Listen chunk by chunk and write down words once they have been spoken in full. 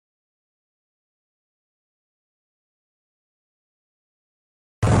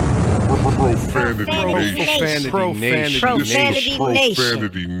Profanity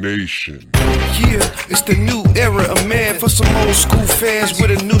Nation. Yeah, it's the new era of man for some old school fans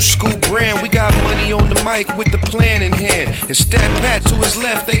with a new school brand. We got money on the mic with the plan in hand. And Stat Pat to his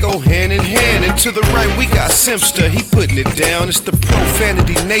left, they go hand in hand. And to the right, we got Simpster, he putting it down. It's the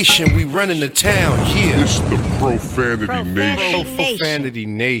Profanity Nation, we running the town, yeah. It's the Profanity Nation. Profanity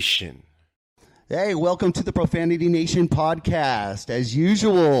Nation. Hey, welcome to the Profanity Nation podcast. As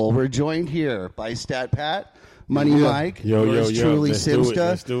usual, we're joined here by Stat Pat, Money Mike, yours truly Simsta.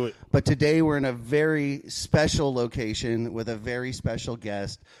 Let's do it. But today we're in a very special location with a very special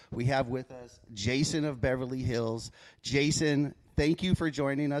guest. We have with us Jason of Beverly Hills. Jason, thank you for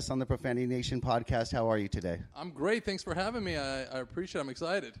joining us on the Profanity Nation podcast. How are you today? I'm great. Thanks for having me. I appreciate it. I'm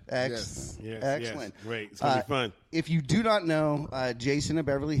excited. Excellent. Yes. Great. It's going to be fun. If you do not know, Jason of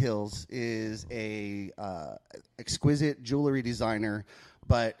Beverly Hills is a exquisite jewelry designer.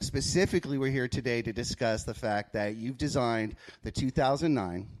 But specifically, we're here today to discuss the fact that you've designed the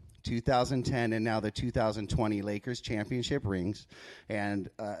 2009, 2010, and now the 2020 Lakers championship rings. And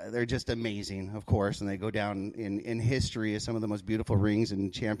they're just amazing, of course, and they go down in history as some of the most beautiful rings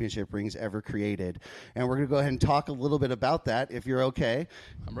and championship rings ever created. And we're going to go ahead and talk a little bit about that, if you're okay.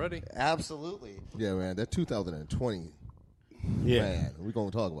 I'm ready. Absolutely. Yeah, man, that 2020. Yeah. Man, we're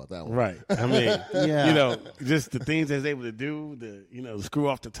going to talk about that one. Right. I mean, Yeah. just the things that's able to do, the screw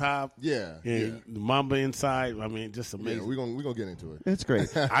off the top. Yeah. And the Mamba inside. I mean, just Yeah, amazing. we're gonna get into it. It's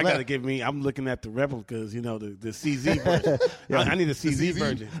great. I got to give I'm looking at the replicas, the CZ version. I need a CZ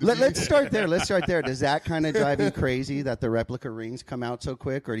version. Let's start there. Does that kind of drive you crazy that the replica rings come out so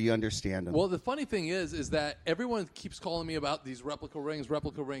quick, or do you understand them? Well, the funny thing is that everyone keeps calling me about these replica rings.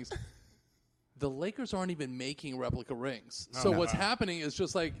 The Lakers aren't even making replica rings. What's happening is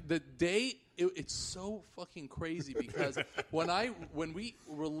just like the day it's so fucking crazy because when we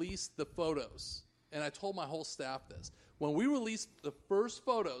released the photos, and I told my whole staff this, when we released the first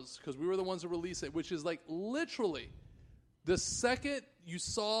photos, because we were the ones that released it, which is like literally the second you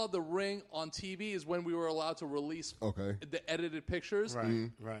saw the ring on TV is when we were allowed to release the edited pictures.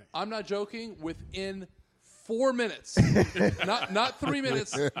 Right, right. I'm not joking. Within 4 minutes, not 3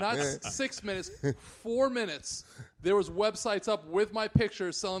 minutes, not 6 minutes, 4 minutes. There was websites up with my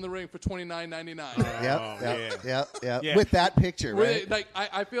picture selling the ring for $29.99. Yep. With that picture, right?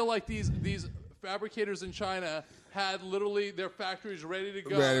 I feel like these fabricators in China had literally their factories ready to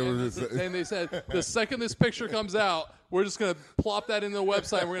go, and they said the second this picture comes out, we're just going to plop that in the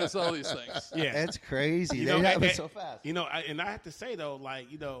website and we're going to sell these things. Yeah, that's crazy. They happen so fast. And I have to say though,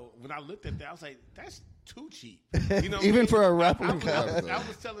 when I looked at that, I was like, that's too cheap. Even for a replica. I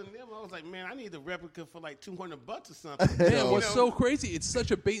was telling them, I was like, man, I need a replica for like $200 or something. Man, what's so crazy? It's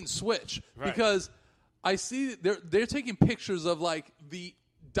such a bait and switch because I see they're taking pictures of like the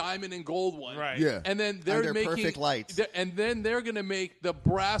diamond and gold one, right? Yeah, and then they're making perfect lights, and then they're going to make the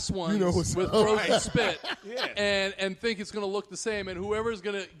brass ones with frozen spit, and think it's going to look the same. And whoever's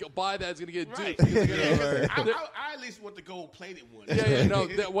going to buy that is going to get duped. I at least want the gold plated one.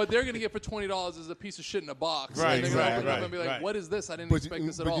 What they're going to get for $20 is a piece of shit in a box. Right, and they're going to open it up and be like, "What is this? I didn't expect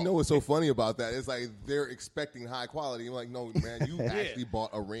this at all." But you know what's so funny about that? It's like they're expecting high quality. You're like, no, man, you actually bought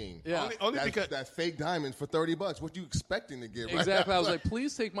a ring. Yeah, only because that's fake diamonds for $30. What you expecting to get? Exactly. I was like,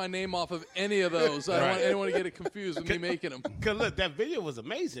 please take my name off of any of those. I don't want anyone to get it confused with me making them. Because look, that video was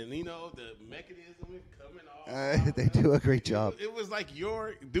amazing. The mechanism coming off. They do a great job. It was like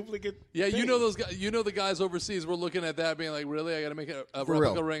your duplicate. Yeah, thing. those guys. The guys overseas were looking at that, being like, "Really? I got to make a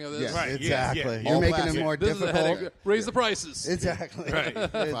replica ring of this." Yeah. Right, Exactly. Yeah. You're All making plastic. it more This is a difficult. headache. Raise the prices. Exactly. Right.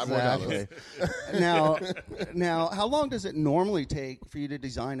 Exactly. Now, how long does it normally take for you to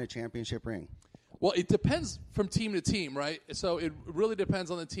design a championship ring? Well, it depends from team to team, right? So it really depends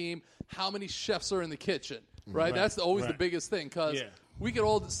on the team, how many chefs are in the kitchen, right? That's always the biggest thing because we could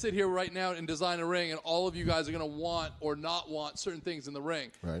all sit here right now and design a ring, and all of you guys are going to want or not want certain things in the ring.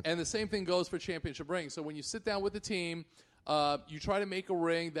 Right. And the same thing goes for championship rings. So when you sit down with the team, you try to make a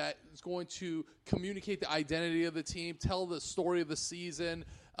ring that is going to communicate the identity of the team, tell the story of the season.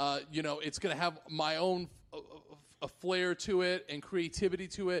 It's going to have my own a flair to it and creativity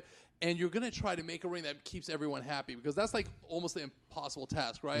to it. And you're going to try to make a ring that keeps everyone happy because that's like almost an impossible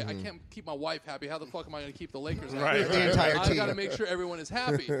task, right? I can't keep my wife happy. How the fuck am I going to keep the Lakers happy? Right. The entire I've team. got to make sure everyone is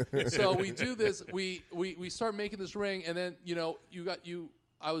happy. So we do this. We start making this ring, and then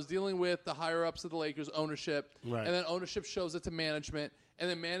I was dealing with the higher ups of the Lakers ownership, right. And then ownership shows it to management, and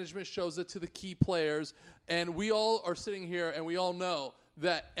then management shows it to the key players, and we all are sitting here, and we all know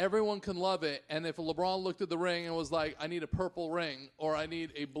that everyone can love it, and if LeBron looked at the ring and was like, I need a purple ring, or I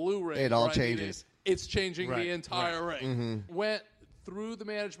need a blue ring. It all changes. It's changing the entire ring. Mm-hmm. When through the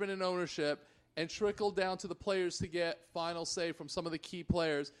management and ownership and trickled down to the players to get final say from some of the key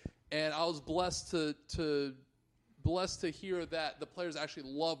players. And I was blessed to hear that the players actually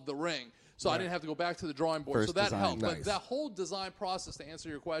loved the ring. So I didn't have to go back to the drawing board. So that helped. Nice. But that whole design process, to answer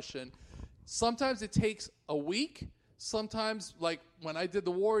your question, sometimes it takes a week. Sometimes, like when I did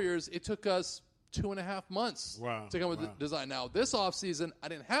the Warriors, it took us 2.5 months to come up with the design. Now, this offseason, I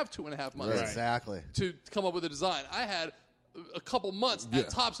didn't have 2.5 months Exactly. to come up with a design. I had a couple months at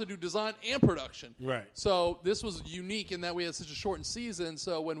tops to do design and production. Right. So this was unique in that we had such a shortened season.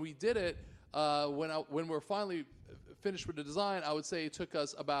 So when we did it, when we're finally finished with the design, I would say it took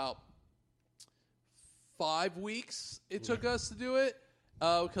us about 5 weeks. It took us to do it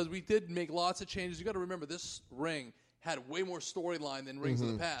because we did make lots of changes. You got to remember, this ring had way more storyline than rings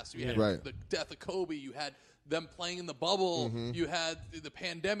of the past. You had the death of Kobe. You had them playing in the bubble. You had the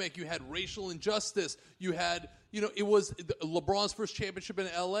pandemic. You had racial injustice. You had, it was LeBron's first championship in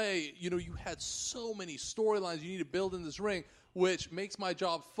L.A. You had so many storylines you need to build in this ring, which makes my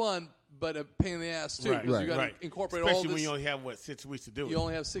job fun, but a pain in the ass, too. Because you got to incorporate Especially all this. when you only have, 6 weeks to do it. You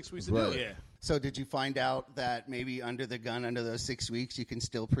only have 6 weeks to do it. Yeah. So did you find out that maybe under the gun, under those 6 weeks, you can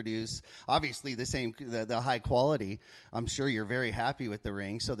still produce, obviously, the high quality? I'm sure you're very happy with the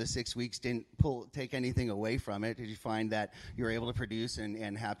ring, so the 6 weeks didn't take anything away from it. Did you find that you were able to produce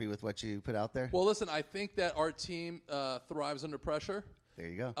and happy with what you put out there? Well, listen, I think that our team thrives under pressure. There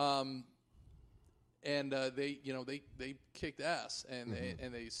you go. And they kicked ass, and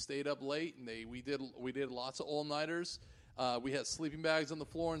they stayed up late, and we did lots of all-nighters. We had sleeping bags on the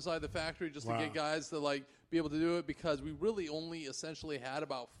floor inside the factory just to get guys to be able to do it, because we really only essentially had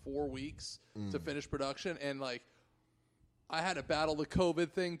about 4 weeks to finish production. And I had to battle the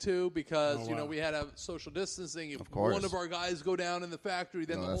COVID thing too, because we had to have social distancing. If one of our guys go down in the factory,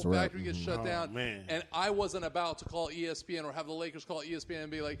 then the whole factory gets shut down. Man. And I wasn't about to call ESPN or have the Lakers call ESPN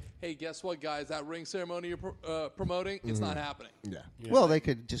and be like, "Hey, guess what, guys? That ring ceremony you're promoting, it's not happening." Yeah. Well, they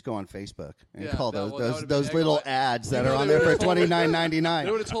could just go on Facebook and call those little ads that are on there for $29.99.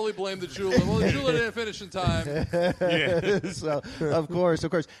 They would have totally blamed the jeweler. Well, the jeweler didn't finish in time. So of course.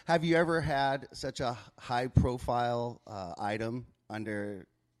 Have you ever had such a high-profile item under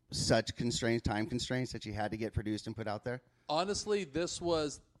such time constraints that you had to get produced and put out there? Honestly, this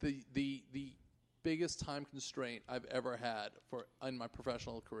was the biggest time constraint I've ever had in my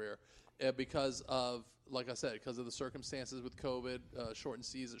professional career, because of, like I said, because of the circumstances with COVID,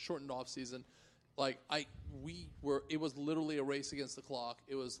 shortened off season. It was literally a race against the clock.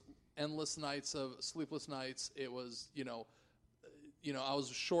 It was endless nights of sleepless nights. It was, I was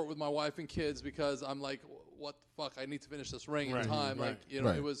short with my wife and kids because I'm like, what the fuck? I need to finish this ring in time.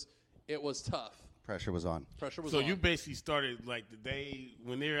 It was tough. Pressure was on. So you basically started the day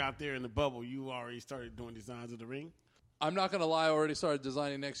when they were out there in the bubble. You already started doing designs of the ring. I'm not going to lie. I already started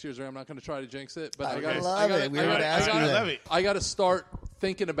designing next year's ring. I'm not going to try to jinx it, but I love it. I got to start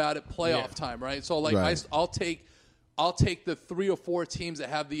thinking about it playoff time, right? So I'll take the 3 or 4 teams that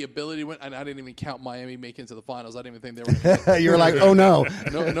have the ability to win, and I didn't even count Miami making it to the finals. I didn't even think they were. You were like, oh no.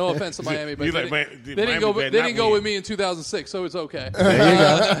 No offense to Miami, but they didn't go with me in 2006, so it's okay. There you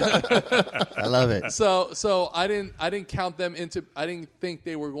go. I love it. So I didn't count them into. I didn't think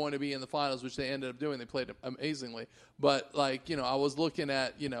they were going to be in the finals, which they ended up doing. They played amazingly, but I was looking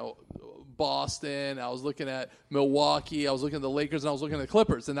at Boston, I was looking at Milwaukee, I was looking at the Lakers, and I was looking at the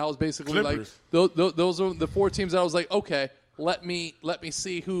Clippers, and that was basically those are the 4 teams that I was like, okay, let me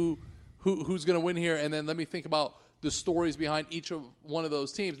see who's going to win here, and then let me think about the stories behind each of one of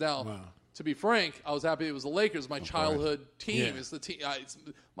those teams. Now, to be frank, I was happy it was the Lakers, my childhood team. Yeah. It's the team. It's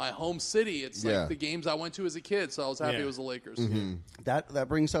my home city. It's like the games I went to as a kid, so I was happy it was the Lakers. Mm-hmm. That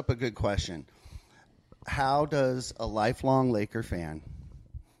brings up a good question. How does a lifelong Laker fan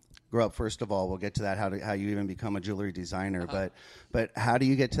grow up? First of all, we'll get to that, how you even become a jewelry designer, but how do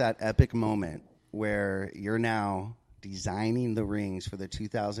you get to that epic moment where you're now designing the rings for the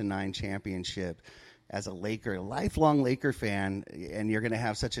 2009 championship as a lifelong Laker fan, and you're going to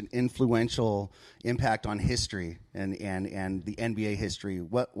have such an influential impact on history and the NBA history?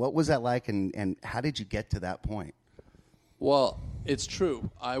 What was that like, and how did you get to that point? Well, it's true.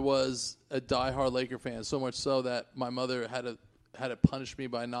 I was a diehard Laker fan, so much so that my mother had to punish me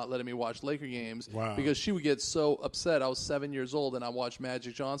by not letting me watch Laker games because she would get so upset. I was 7 years old, and I watched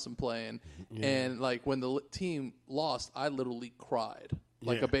Magic Johnson playing, and when the team lost, I literally cried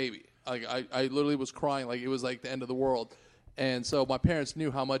like a baby. I literally was crying like it was like the end of the world. And so my parents knew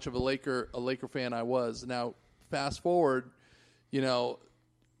how much of a Laker fan I was. Now, fast forward,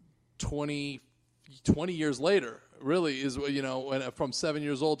 20 years later, really is, when from 7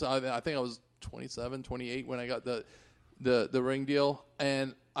 years old to I think I was 27, 28 when I got the ring deal,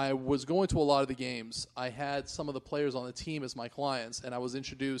 and I was going to a lot of the games. I had some of the players on the team as my clients, and I was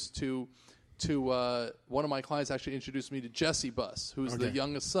introduced to one of my clients actually introduced me to Jesse Buss, who's the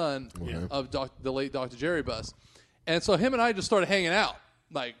youngest son of the late Dr. Jerry Buss. And so him and I just started hanging out,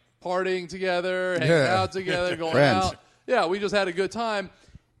 like partying together, hanging out together, going out. Yeah, we just had a good time.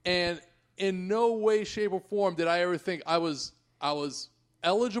 And in no way, shape, or form did I ever think I was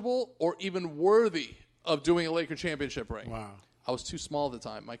eligible or even worthy of doing a Laker championship ring. Wow. I was too small at the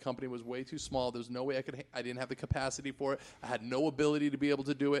time. My company was way too small. There was no way I didn't have the capacity for it. I had no ability to be able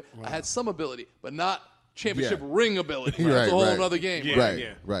to do it. Wow. I had some ability, but not championship ring ability. Right? That's a whole other game.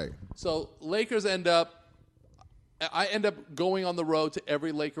 Yeah, right. So Lakers I end up going on the road to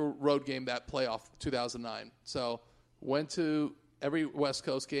every Laker road game that playoff 2009. So went to every West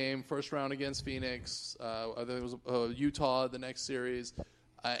Coast game, first round against Phoenix. I think it was Utah the next series.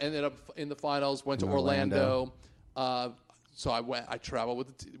 I ended up in the finals, went to Orlando. So I traveled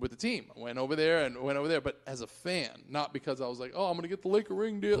with the team. I went over there, but as a fan, not because I was like, oh, I'm going to get the Laker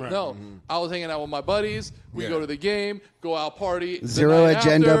ring deal. Right. No, I was hanging out with my buddies. We go to the game, go out party. Zero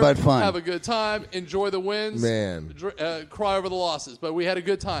agenda, but fun. Have a good time, enjoy the wins. Man. Cry over the losses. But we had a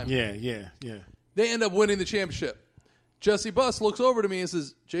good time. Yeah. They end up winning the championship. Jesse Buss looks over to me and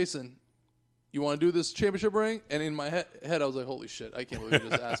says, Jason, you want to do this championship ring? And in my head, I was like, holy shit, I can't believe you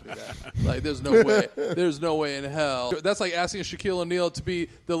just asked me that. Like, there's no way. There's no way in hell. That's like asking Shaquille O'Neal to be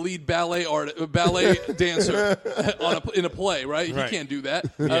the lead ballet dancer in a play, right? He can't do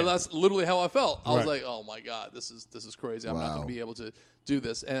that. That's literally how I felt. I was like, oh, my God, this is crazy. I'm not going to be able to do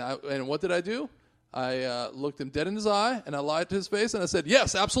this. And what did I do? I looked him dead in his eye, and I lied to his face, and I said,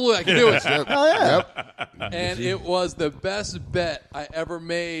 yes, absolutely, I can do it. And it was the best bet I ever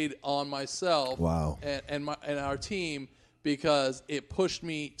made on myself and our team because it pushed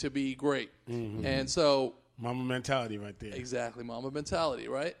me to be great. Mm-hmm. And so Mama mentality right there. Exactly, Mama mentality,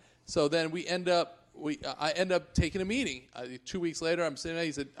 right? So then I end up taking a meeting. 2 weeks later, I'm sitting there.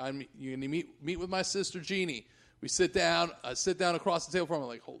 He said, "You're going to meet with my sister, Jeannie." We sit down. I sit down across the table from him. I'm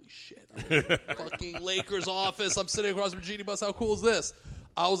like, holy shit. I'm in the fucking Lakers office. I'm sitting across from Jeannie Buss. How cool is this?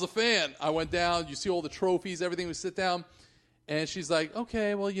 I was a fan. I went down. You see all the trophies, everything. We sit down. And she's like,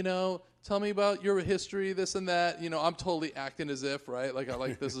 okay, well, tell me about your history, this and that. I'm totally acting as if, right?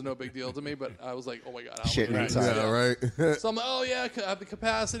 Like this is no big deal to me. But I was like, oh, my God. Shit inside. Yeah, right. So I'm like, oh, yeah, I have the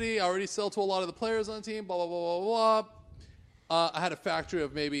capacity. I already sell to a lot of the players on the team, blah, blah, blah, blah, blah. I had a factory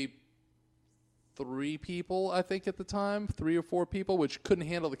of maybe 3 people, I think, at the time, 3 or 4 people, which couldn't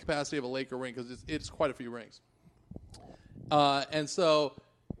handle the capacity of a Laker ring because it's quite a few rings. And so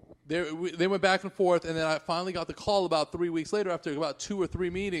they went back and forth, and then I finally got the call about 3 weeks later after about 2 or 3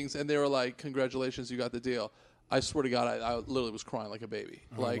 meetings, and they were like, congratulations, you got the deal. I swear to God, I literally was crying like a baby.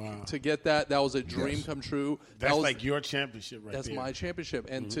 To get that was a dream come true. That's like your championship right there. That's my championship.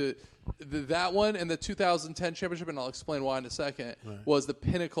 And to that one and the 2010 championship, and I'll explain why in a second, was the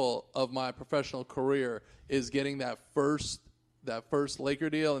pinnacle of my professional career, is getting that first Laker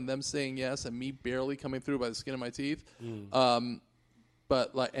deal and them saying yes and me barely coming through by the skin of my teeth.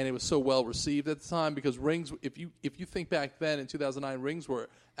 But and it was so well received at the time because rings, if you think back then in 2009, rings were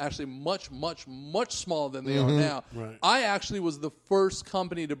actually much, much, much smaller than they are now. Right. I actually was the first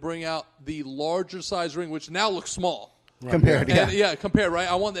company to bring out the larger size ring, which now looks small. Right. Compared, right?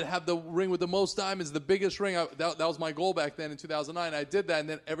 I wanted to have the ring with the most diamonds, the biggest ring. That was my goal back then in 2009. I did that, and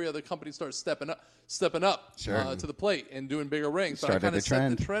then every other company started stepping up to the plate and doing bigger rings. So I kind of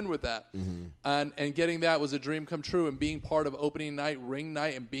set the trend with that. Mm-hmm. And getting that was a dream come true, and being part of opening night, ring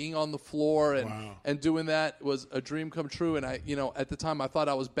night, and being on the floor and doing that was a dream come true. And I, at the time, I thought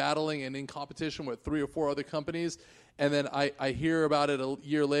I was battling and in competition with 3 or 4 other companies. And then I hear about it a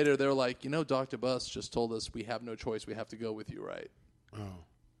year later. They're like, Dr. Buss just told us we have no choice. We have to go with you, right? Oh.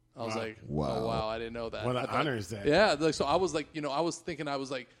 I was like, oh, wow, I didn't know that. What an honor is that? Yeah. So I was like, I was thinking I was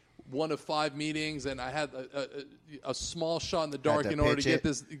like one of 5 meetings, and I had a small shot in the dark in order to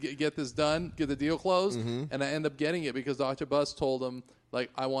get this done, get the deal closed. Mm-hmm. And I end up getting it because Dr. Buss told him, like,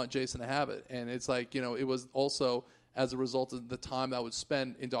 I want Jason to have it. And it's like, it was also as a result of the time that I would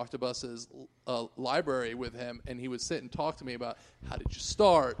spend in Dr. Buss's library with him, and he would sit and talk to me about how did you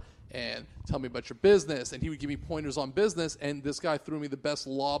start and tell me about your business, and he would give me pointers on business, and this guy threw me the best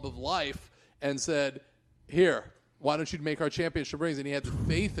lob of life and said, here, why don't you make our championship rings? And he had the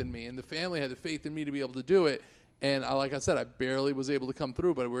faith in me, and the family had the faith in me to be able to do it. And like I said, I barely was able to come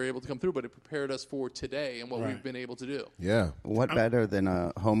through, but we were able to come through, but it prepared us for today and what we've been able to do. Yeah. What better than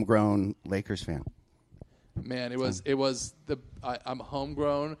a homegrown Lakers fan? Man, I'm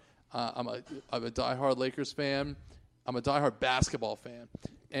homegrown. I'm a diehard Lakers fan. I'm a diehard basketball fan.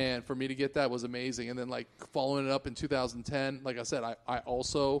 And for me to get that was amazing. And then, like, following it up in 2010, like I said, I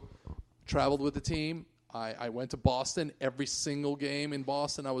also traveled with the team. I went to Boston. Every single game in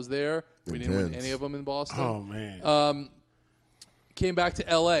Boston, I was there. We didn't win any of them in Boston. Oh, man. Came back to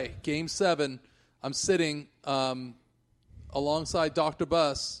L.A. Game 7. I'm sitting alongside Dr.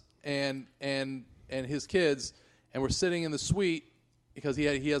 Buss and his kids, and we're sitting in the suite because he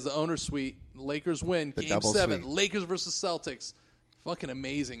has the owner's suite. Lakers win. The Game double 7. suite. Lakers versus Celtics. Fucking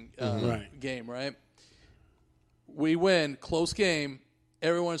amazing game, right? We win. Close game.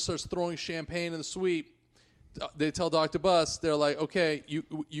 Everyone starts throwing champagne in the suite. They tell Dr. Buss, they're like, okay,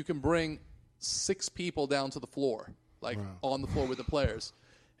 you can bring 6 people down to the floor, like on the floor with the players.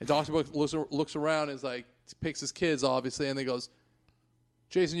 And Dr. Buss looks around and is like, picks his kids, obviously, and he goes,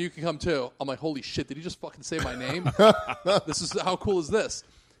 Jason, you can come too. I'm like, holy shit, did he just fucking say my name? How cool is this?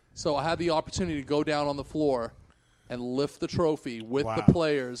 So I had the opportunity to go down on the floor and lift the trophy with the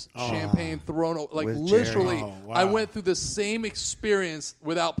players, champagne thrown, like With literally. Jerry. I went through the same experience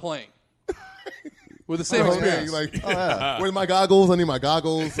without playing. With the same experience. Where's my goggles? I need my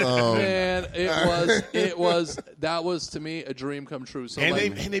goggles. Man, that was to me a dream come true. So and they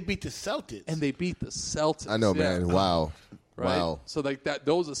beat the Celtics. And they beat the Celtics. I know, man. Wow. Right? Wow. So like that,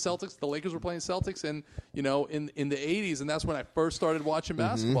 those are Celtics. The Lakers were playing Celtics, and in the 80s, and that's when I first started watching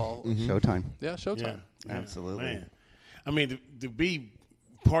basketball. Showtime. Yeah, Showtime. Yeah, Absolutely. Man. I mean, to be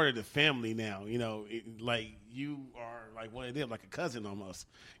part of the family now, like you are like one of them, like a cousin almost.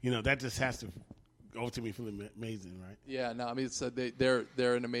 That just has to ultimately feel amazing, right? Yeah, no, I mean,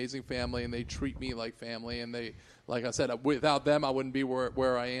 they're an amazing family, and they treat me like family. And they, like I said, without them, I wouldn't be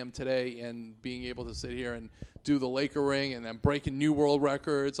where I am today. And being able to sit here and do the Laker ring, and I'm breaking new world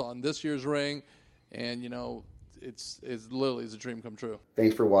records on this year's ring, and it's literally a dream come true.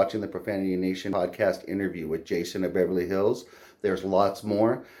 Thanks for watching the Profanity Nation podcast interview with Jason of Beverly Hills. There's lots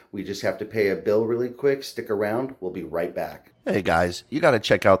more. We just have to pay a bill really quick. Stick around. We'll be right back. Hey guys, you got to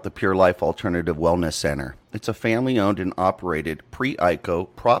check out the Pure Life Alternative Wellness Center. It's a family-owned and operated pre-ICO,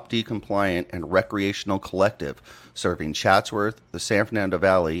 Prop D compliant, and recreational collective serving Chatsworth, the San Fernando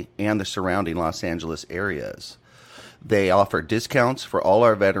Valley, and the surrounding Los Angeles areas. They offer discounts for all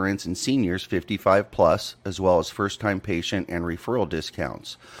our veterans and seniors 55 plus, as well as first-time patient and referral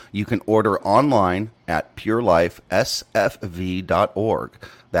discounts. You can order online at purelifesfv.org.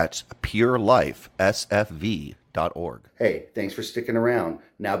 That's purelifesfv.org. Hey, thanks for sticking around.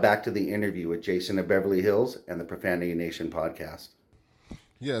 Now back to the interview with Jason of Beverly Hills and the Profanity Nation podcast.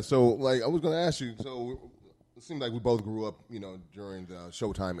 Yeah, so like I was going to ask you, so it seemed like we both grew up, during the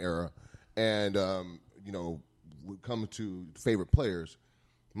Showtime era, and would come to favorite players.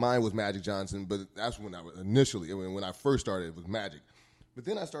 Mine was Magic Johnson, but that's when when I first started, it was Magic. But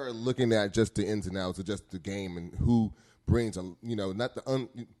then I started looking at just the ins and outs of just the game and who brings,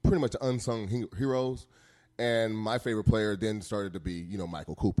 pretty much the unsung heroes. And my favorite player then started to be,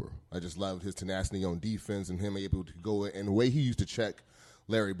 Michael Cooper. I just loved his tenacity on defense and him able to go in. And the way he used to check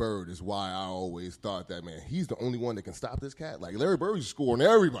Larry Bird is why I always thought that, man, he's the only one that can stop this cat. Like, Larry Bird was scoring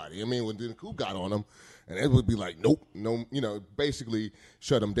everybody. I mean, when the Coop got on him, and it would be like, nope, no, basically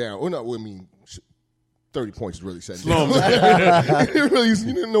shut him down. Or no, 30 points is really shut slow down.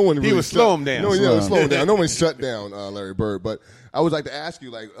 No one really he was slow him down. Slow him down. No one shut down Larry Bird. But I would like to ask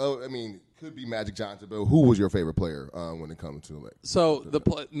you, could be Magic Johnson, but who was your favorite player when it comes to it? So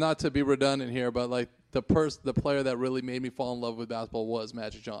not to be redundant here, but like the player that really made me fall in love with basketball was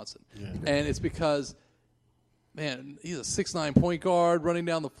Magic Johnson, and it's because, man, he's a 6'9" point guard running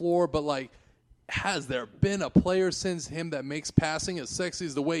down the floor, but like, has there been a player since him that makes passing as sexy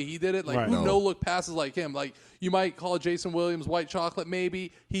as the way he did it? Like, who no-look passes like him? Like, you might call Jason Williams white chocolate,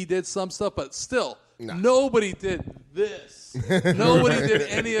 maybe. He did some stuff, but still, nobody did this. Nobody did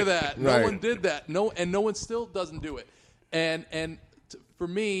any of that. No one did that. No one still doesn't do it. And for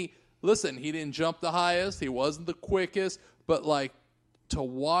me, listen, he didn't jump the highest. He wasn't the quickest. But, like, to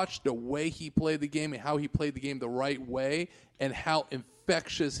watch the way he played the game and how he played the game the right way and how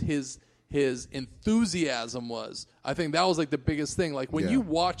infectious his enthusiasm was, I think that was like the biggest thing. Like when you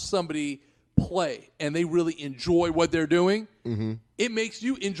watch somebody play and they really enjoy what they're doing, it makes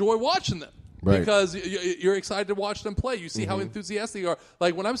you enjoy watching them because you're excited to watch them play. You see how enthusiastic they are.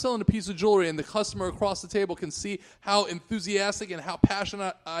 Like when I'm selling a piece of jewelry and the customer across the table can see how enthusiastic and how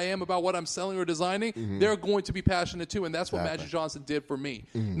passionate I am about what I'm selling or designing, they're going to be passionate too, and that's what Magic Johnson did for me.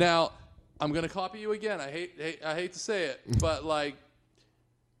 Now, I'm going to copy you again. I hate to say it, but like,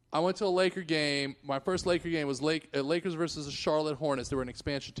 I went to a Laker game. My first Laker game was Lakers versus the Charlotte Hornets. They were an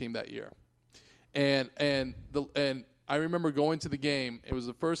expansion team that year, and I remember going to the game. It was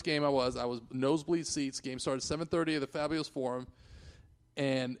the first game I was nosebleed seats. Game started 7:30 at the Fabulous Forum,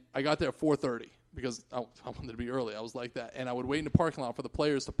 and I got there at 4:30 because I wanted to be early. I was like that, and I would wait in the parking lot for the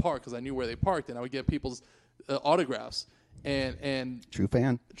players to park because I knew where they parked, and I would get people's autographs. And True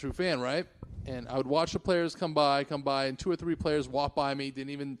fan, right? And I would watch the players come by, and 2 or 3 players walk by me,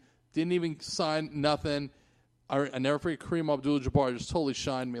 didn't even sign nothing. I never forget Kareem Abdul-Jabbar just totally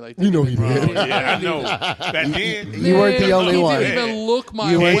shined me like You know he did. Yeah, I know. Back then, you weren't the only he one. Didn't even look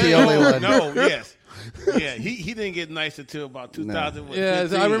my You way. weren't the only one. No, yes. Yeah, he didn't get nice until about 2000. Yeah,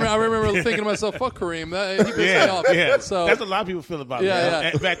 I remember thinking to myself, "Fuck Kareem." He pissed me off. Yeah. So that's what a lot of people feel about me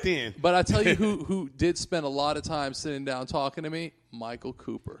back then. But I tell you, who did spend a lot of time sitting down talking to me, Michael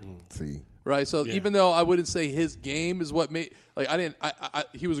Cooper. See. Right, so even though I wouldn't say his game is what made, like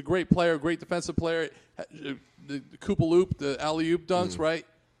he was a great player, great defensive player, the Koopa Loop, the alley-oop dunks, right?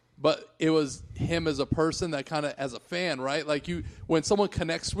 But it was him as a person that kind of, as a fan, right? Like when someone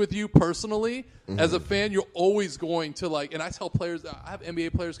connects with you personally, as a fan, you're always going to like. And I tell players, I have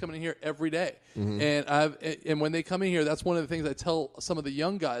NBA players coming in here every day, and when they come in here, that's one of the things I tell some of the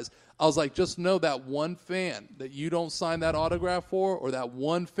young guys. I was like, just know that one fan that you don't sign that autograph for, or that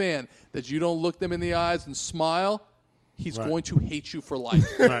one fan that you don't look them in the eyes and smile. He's going to hate you for life.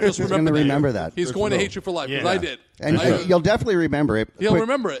 Just remember that. He's going to hate you for life, because I did. And you'll definitely remember it. He'll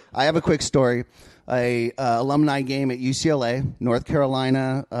remember it. I have a quick story. A alumni game at UCLA, North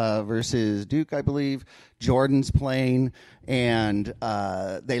Carolina versus Duke, I believe. Jordan's playing, and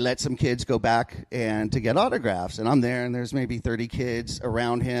they let some kids go back and to get autographs. And I'm there, and there's maybe 30 kids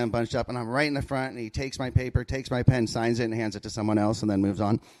around him, bunched up, and I'm right in the front, and he takes my paper, takes my pen, signs it, and hands it to someone else, and then moves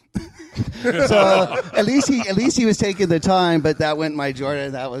on. So at least he was taking the time, but that went my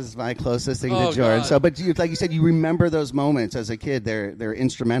Jordan. That was my closest thing to Jordan. God. So, but like you said, you remember those moments as a kid. They're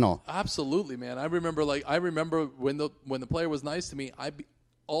instrumental. Absolutely, man. I remember when the player was nice to me,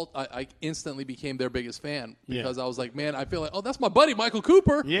 I instantly became their biggest fan because I was like, man, I feel like, that's my buddy Michael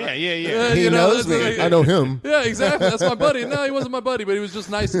Cooper. Yeah. He knows me. I know him. Yeah, exactly. That's my buddy. No, he wasn't my buddy, but he was just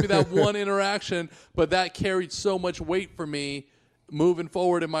nice to me, that one interaction. But that carried so much weight for me moving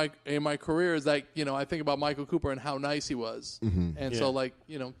forward in my career. Is that, I think about Michael Cooper and how nice he was. And so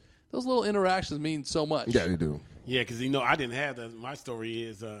those little interactions mean so much. Yeah, they do. Yeah, because, I didn't have that. My story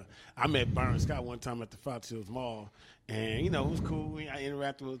is I met Byron Scott one time at the Fox Hills Mall, and, it was cool. I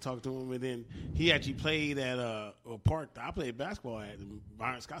interacted with him, talked to him, and then he actually played at a park that I played basketball at. And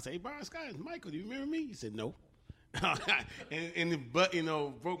Byron Scott said, "Hey, Byron Scott, it's Michael. Do you remember me?" He said, "No." But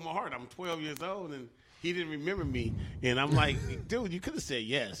broke my heart. I'm 12 years old, and he didn't remember me. And I'm like, dude, you could have said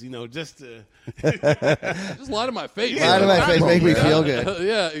yes, just to just lie to my face. Lie to my face, make me feel good.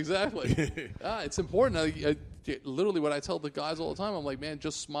 Yeah, exactly. It's important. Literally what I tell the guys all the time, I'm like, man,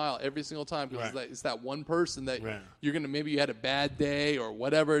 just smile every single time, because it's that one person that you're going to, maybe you had a bad day or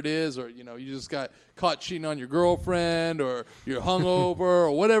whatever it is, or, you just got caught cheating on your girlfriend, or you're hungover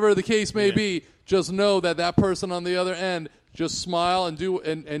or whatever the case may be. Just know that person on the other end, just smile and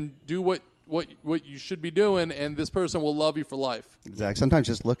do what you should be doing, and this person will love you for life. Exactly. Sometimes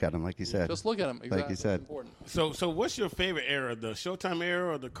just look at him, like you said. Just look at him. Exactly. Like you said. Important. So what's your favorite era, the Showtime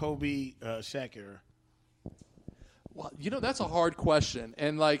era or the Kobe Shaq era? Well, that's a hard question,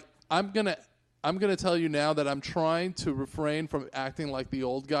 and I'm gonna tell you now that I'm trying to refrain from acting like the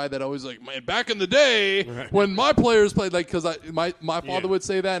old guy that always man, back in the day when my players played, because my father would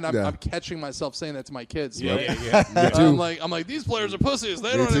say that, and I'm catching myself saying that to my kids. Yeah, right? Me too. I'm like, these players are pussies.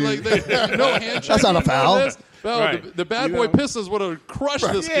 They don't they no handshake. That's not a foul. The bad boy Pistons would have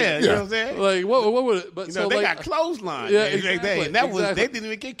crushed this kid. You know what I'm saying? Like what would it? But they got clothesline. Yeah, exactly. And they didn't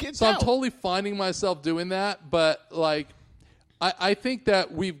even get kicked So out. I'm totally finding myself doing that, but I think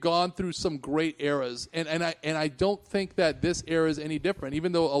that we've gone through some great eras, and I don't think that this era is any different.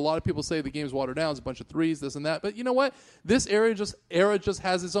 Even though a lot of people say the game's watered down, it's a bunch of threes, this and that. But you know what? This era just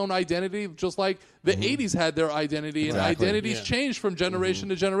has its own identity, just like the '80s had their identity, and identities change from generation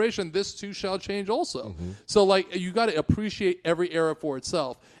to generation. This too shall change also. So you got to appreciate every era for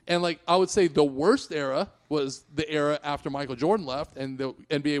itself. And I would say the worst era was the era after Michael Jordan left, and the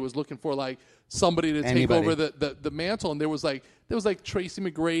NBA was looking for somebody to take over the mantle, and there was Tracy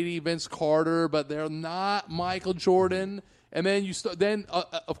McGrady, Vince Carter, but they're not Michael Jordan. And then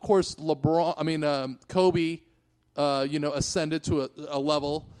of course Kobe, ascended to a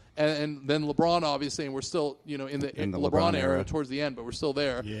level, and then LeBron obviously, and we're still in the LeBron era towards the end, but we're still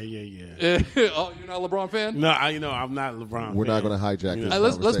there. Yeah. Oh, you're not a LeBron fan? No, I'm not a LeBron. We're not going to hijack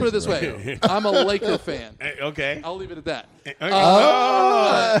this. Let's put it this way: I'm a Laker fan. Okay, I'll leave it at that.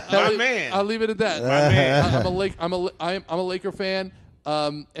 My man. I'll leave it at that. My man. I'm a Laker fan,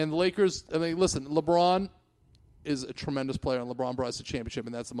 and the Lakers. Listen, LeBron. is a tremendous player, and LeBron brought us a championship,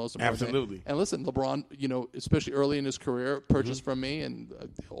 and that's the most important Absolutely. thing. And listen, LeBron, especially early in his career, purchased from me, and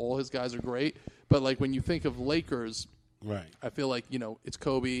all his guys are great. But like when you think of Lakers, Right. I feel like it's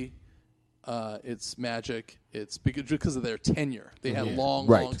Kobe, it's Magic, it's because of their tenure. They had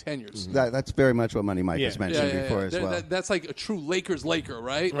long tenures. That's very much what Money Mike Yeah. has mentioned before as well. That's like a true Laker,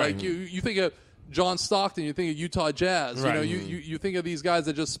 right? Right. Like you think of John Stockton, you think of Utah Jazz. Right. You think of these guys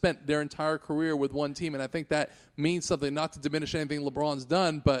that just spent their entire career with one team, and I think that means something. Not to diminish anything LeBron's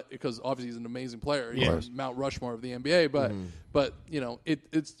done, but because obviously he's an amazing player, he's on Mount Rushmore of the NBA. But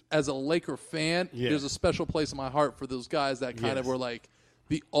it's as a Laker fan, there's a special place in my heart for those guys that kind of were like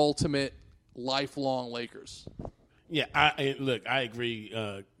the ultimate lifelong Lakers. Yeah, I agree.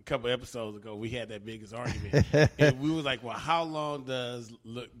 A couple episodes ago, we had that biggest argument, and we were like, "Well, how long does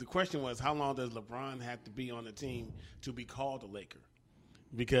the question was how long does LeBron have to be on the team to be called a Laker?"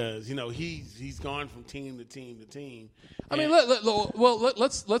 Because he's gone from team to team to team. I mean,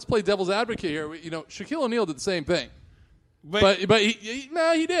 let's play devil's advocate here. Shaquille O'Neal did the same thing, but he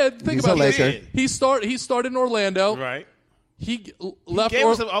did. Think He's about a it. Laker. He started in Orlando. Right. He He left. gave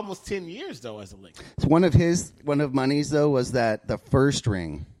us almost 10 years though as a Laker. So one of Money's though was that the first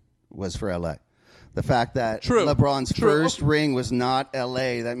ring was for LA. The fact that LeBron's first ring was not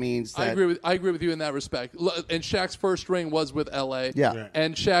LA, that means that I agree with you in that respect. And Shaq's first ring was with LA. Yeah. Right.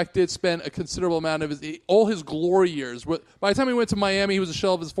 And Shaq did spend a considerable amount of all his glory years. By the time he went to Miami, he was a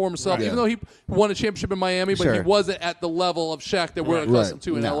shell of his former self. Right. Even though he won a championship in Miami, but he Sure. wasn't at the level of Shaq that we're accustomed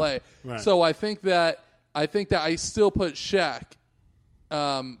to in No. LA. Right. So I think that I still put Shaq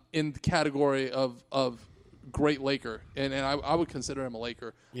in the category of great Laker, and I would consider him a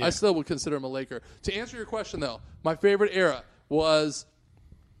Laker. Yeah. I still would consider him a Laker. To answer your question, though, my favorite era was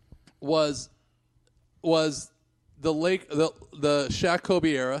the Shaq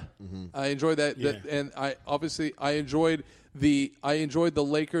Kobe era. I enjoyed that, and I enjoyed the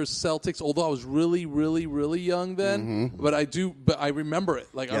Lakers Celtics. Although I was really, really, really young then, but I remember it.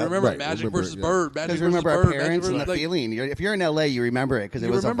 Like I remember Magic versus Bird. Magic because versus remember our Bird. parents and the feeling. If you're in LA, you remember it because it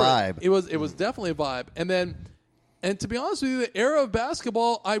was a vibe. It was definitely a vibe. And to be honest with you, the era of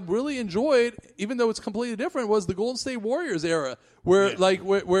basketball I really enjoyed, even though it's completely different, was the Golden State Warriors era, where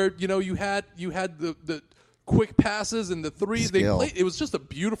you had the quick passes and the threes. Skill. They played. It was just a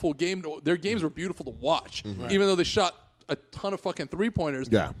beautiful game. Their games were beautiful to watch, even though they shot a ton of fucking 3-pointers.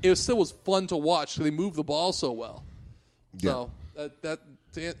 Yeah. It still was fun to watch. So they moved the ball so well. Yeah.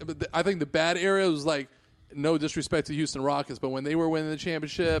 So I think the bad era was like, no disrespect to Houston Rockets, but when they were winning the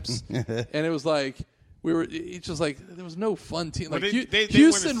championships, and it was like it's just like there was no fun team. Like they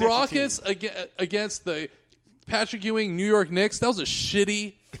Houston were the Rockets against the Patrick Ewing New York Knicks. That was a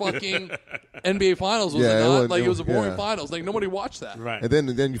shitty fucking NBA Finals, was it not? It was a boring finals. Like nobody watched that. Right. And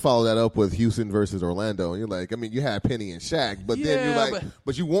then you follow that up with Houston versus Orlando, and you're like, I mean, you had Penny and Shaq, but then you're like,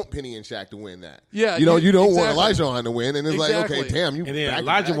 but you want Penny and Shaq to win that. Yeah, you don't want exactly. Olajuwon to win, and it's like, okay, damn, you. And then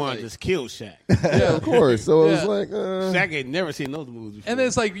back to Olajuwon back, just killed Shaq. yeah, of course. So it was Yeah. like, Shaq had never seen those moves before. And then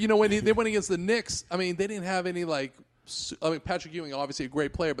it's like, when they went against the Knicks, I mean, they didn't have any Patrick Ewing, obviously a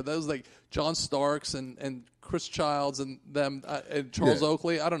great player, but those like John Starks and Chris Childs and them and Charles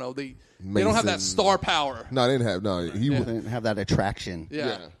Oakley. I don't know. They don't have that star power. no, they didn't have. No, he Didn't have that attraction.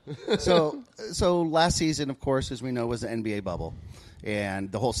 Yeah. So last season, of course, as we know, was the NBA bubble,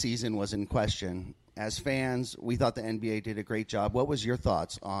 and the whole season was in question. As fans, we thought the NBA did a great job. What was your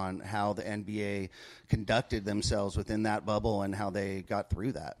thoughts on how the NBA conducted themselves within that bubble and how they got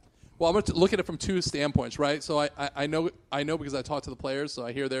through that? Well, I'm going to look at it from two standpoints, right? So I know because I talk to the players, so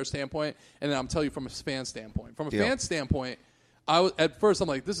I hear their standpoint, and then I'm telling you from a fan standpoint. From a fan standpoint, at first I'm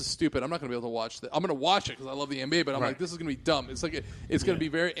like, this is stupid. I'm not going to be able to watch this. I'm going to watch it because I love the NBA, but I'm like, this is going to be dumb. It's like it's going to be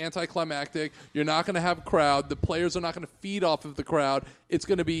very anticlimactic. You're not going to have a crowd. The players are not going to feed off of the crowd. It's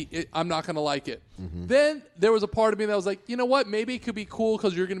going to be. I'm not going to like it. Then there was a part of me that was like, you know what? Maybe it could be cool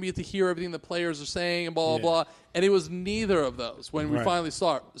because you're going to be able to hear everything the players are saying and blah blah blah. And it was neither of those when we finally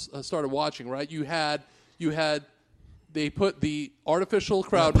started watching. Right? You had. They put the artificial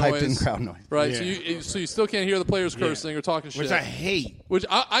crowd piped noise. in crowd noise. Right, Yeah. so you still can't hear the players cursing or talking shit. Which I hate. Which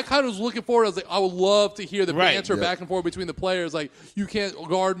I kind of was looking forward. I was like, I would love to hear the Right. banter back and forth between the players. Like, you can't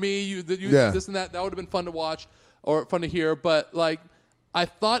guard me. This and that. That would have been fun to watch or fun to hear. But like, I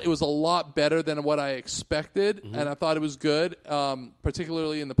thought it was a lot better than what I expected, and I thought it was good,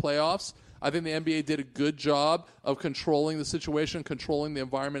 particularly in the playoffs. I think the NBA did a good job of controlling the situation, controlling the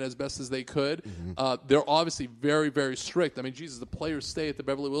environment as best as they could. They're obviously very, very strict. I mean, Jesus, the players stay at the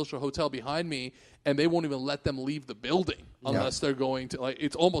Beverly Hills Hotel behind me, and they won't even let them leave the building unless they're going to, like,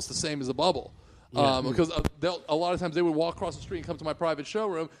 it's almost the same as a bubble. Because a lot of times they would walk across the street and come to my private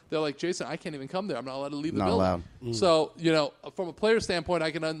showroom. They're like, Jason, I can't even come there. I'm not allowed to leave the building. Allowed. So, from a player standpoint,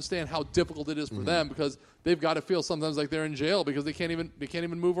 I can understand how difficult it is for them because they've got to feel sometimes like they're in jail because they can't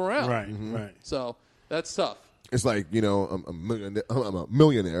even move around. Right, right. So that's tough. It's like, I'm a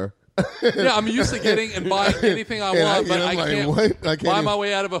millionaire. Yeah, I'm used to getting and buying anything I want, but I can't buy my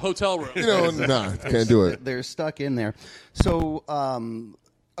way out of a hotel room. Can't do it. They're stuck in there. So,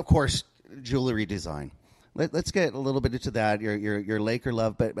 of course, jewelry design. Let's get a little bit into that. Your Laker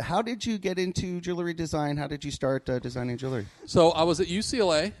love, but how did you get into jewelry design? How did you start designing jewelry? So I was at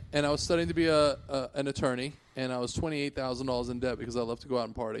UCLA and I was studying to be an attorney, and I was $28,000 in debt because I love to go out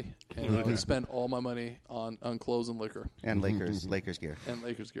and party and I would spend all my money on clothes and liquor And Lakers gear. and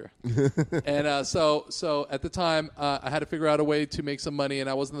Lakers gear. And so at the time I had to figure out a way to make some money, and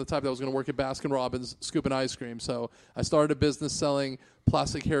I wasn't the type that was going to work at Baskin Robbins scooping ice cream. So I started a business selling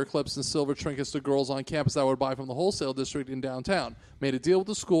plastic hair clips and silver trinkets to girls on campus that I would buy from the wholesale district in downtown. Made a deal with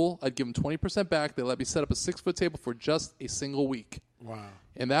the school. I'd give them 20% back. They let me set up a 6-foot table for just a single week. Wow.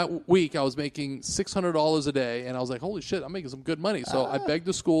 And that week, I was making $600 a day, and I was like, holy shit, I'm making some good money. So I begged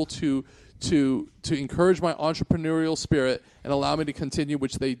the school to encourage my entrepreneurial spirit and allow me to continue,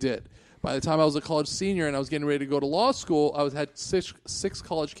 which they did. By the time I was a college senior and I was getting ready to go to law school, I had six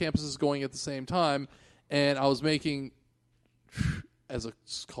college campuses going at the same time, and I was making, as a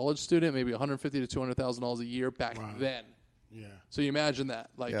college student, maybe $150,000 to $200,000 a year back then. Yeah. So you imagine that.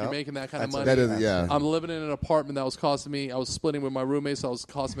 Like, you're making that kind of money. That is, yeah. I'm living in an apartment that was costing me, I was splitting with my roommate, so it was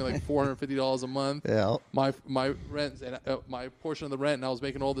costing me like $450 a month. Yeah. My rent, and my portion of the rent, and I was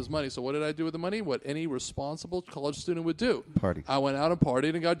making all this money. So what did I do with the money? What any responsible college student would do. Party. I went out and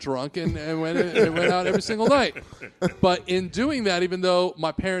partied and got drunk and went out every single night. But in doing that, even though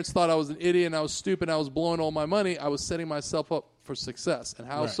my parents thought I was an idiot and I was stupid and I was blowing all my money, I was setting myself up for success. And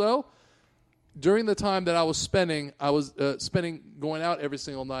how so? During the time that I was spending going out every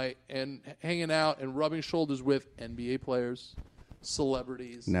single night and hanging out and rubbing shoulders with NBA players,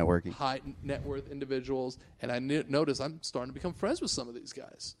 celebrities, networking, high net worth individuals, and I noticed I'm starting to become friends with some of these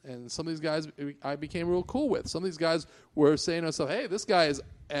guys. And some of these guys I became real cool with. Some of these guys were saying to themselves, hey, this guy is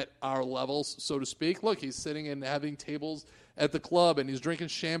at our levels, so to speak. Look, he's sitting and having tables at the club, and he's drinking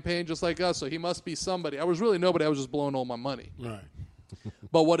champagne just like us, so he must be somebody. I was really nobody. I was just blowing all my money. Right.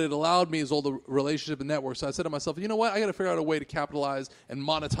 But what it allowed me is all the relationship and network. So I said to myself, you know what? I got to figure out a way to capitalize and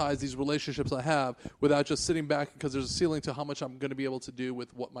monetize these relationships I have without just sitting back, because there's a ceiling to how much I'm going to be able to do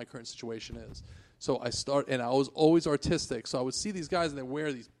with what my current situation is. So and I was always artistic. So I would see these guys and they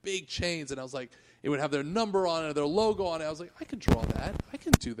wear these big chains, and I was like, it would have their number on it, their logo on it. I was like, I can draw that. I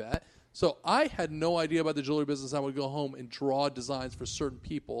can do that. So I had no idea about the jewelry business. I would go home and draw designs for certain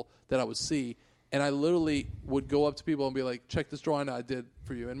people that I would see. And I literally would go up to people and be like, check this drawing I did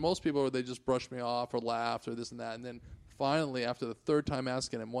for you. And most people, they just brushed me off or laughed or this and that. And then finally, after the third time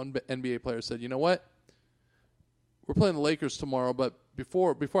asking him, one NBA player said, you know what? We're playing the Lakers tomorrow, but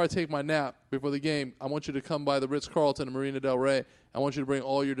before I take my nap, before the game, I want you to come by the Ritz-Carlton in Marina Del Rey. I want you to bring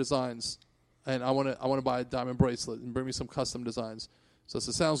all your designs. And I want to buy a diamond bracelet and bring me some custom designs. So I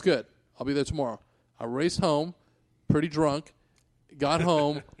said, sounds good. I'll be there tomorrow. I raced home, pretty drunk, got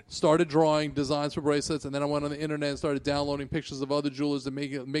home, started drawing designs for bracelets, and then I went on the internet and started downloading pictures of other jewelers to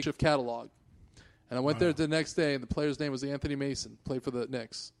make a makeshift catalog. And I went there the next day, and the player's name was Anthony Mason, played for the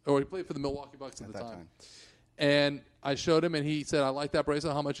Knicks. Or he played for the Milwaukee Bucks at the time. And I showed him, and he said, I like that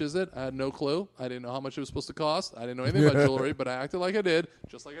bracelet. How much is it? I had no clue. I didn't know how much it was supposed to cost. I didn't know anything about jewelry, but I acted like I did,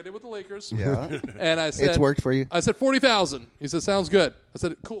 just like I did with the Lakers. Yeah. And I said, it's worked for you. I said, $40,000. He said, sounds good. I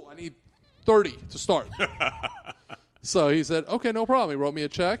said, cool, I need 30 to start. So he said, okay, no problem. He wrote me a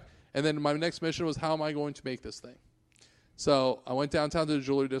check. And then my next mission was, how am I going to make this thing? So I went downtown to the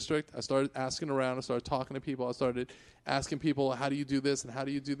jewelry district. I started asking around. I started talking to people. I started asking people, how do you do this and how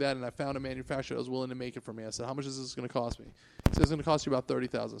do you do that? And I found a manufacturer that was willing to make it for me. I said, how much is this going to cost me? He said, it's going to cost you about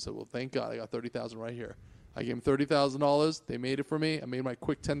 $30,000. I said, well, thank God. I got $30,000 right here. I gave him $30,000. They made it for me. I made my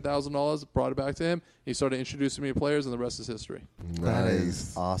quick $10,000, brought it back to him. He started introducing me to players, and the rest is history. That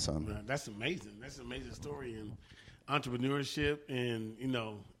is awesome. Man, that's amazing. That's an amazing story and entrepreneurship, and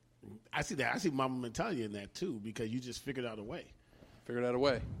I see that. I see my mentality in that too, because you just figured out a way.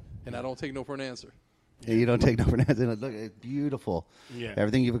 And I don't take no for an answer. Yeah, you don't take no for an answer. Look, it's beautiful. Yeah.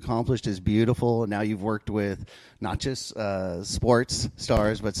 Everything you've accomplished is beautiful. Now you've worked with not just sports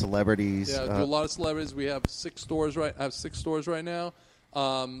stars, but celebrities. Yeah, do a lot of celebrities. We have 6 stores right. I have 6 stores right now.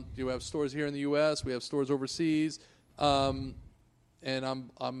 You have stores here in the U.S. We have stores overseas. And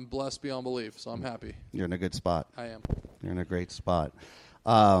I'm blessed beyond belief, so I'm happy. You're in a good spot. I am. You're in a great spot.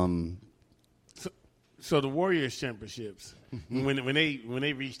 So the Warriors championships, when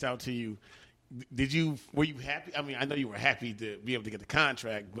they reached out to you, were you happy? I mean, I know you were happy to be able to get the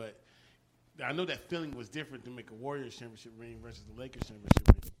contract, but I know that feeling was different to make a Warriors championship ring versus the Lakers championship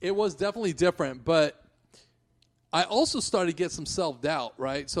ring. It was definitely different, but I also started to get some self-doubt,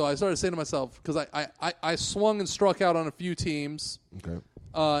 right? So I started saying to myself, because I swung and struck out on a few teams, Okay.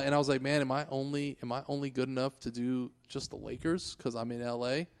 and I was like, man, am I only good enough to do just the Lakers because I'm in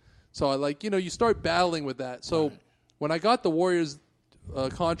LA? So you start battling with that. So when I got the Warriors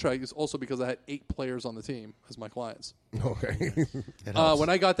contract, it's also because I had 8 players on the team as my clients. Okay. When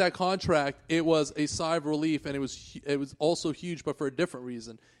I got that contract, it was a sigh of relief, and it was also huge, but for a different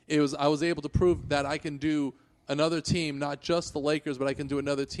reason. I was able to prove that I can do another team, not just the Lakers, but I can do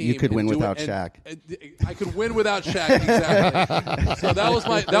another team. You could win without Shaq. I could win without Shaq, exactly. So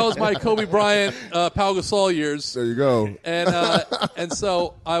that was my Kobe Bryant, Pau Gasol years. There you go. And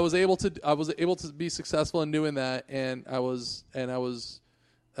so I was able to be successful in doing that, and that was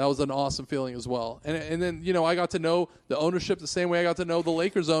an awesome feeling as well. And then I got to know the ownership the same way I got to know the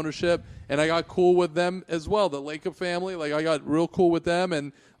Lakers ownership, and I got cool with them as well. The Laker family, I got real cool with them,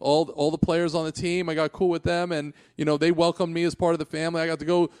 and all the players on the team, I got cool with them, and they welcomed me as part of the family. I got to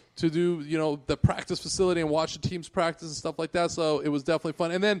go to do the practice facility and watch the teams practice and stuff like that. So it was definitely fun.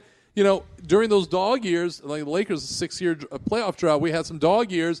 And then during those dog years, like the Lakers' 6-year playoff drought, we had some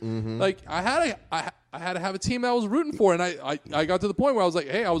dog years. Mm-hmm. Like I had to have a team that I was rooting for, and I got to the point where I was like,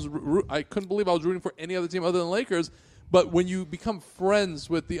 hey, I couldn't believe I was rooting for any other team other than Lakers. But when you become friends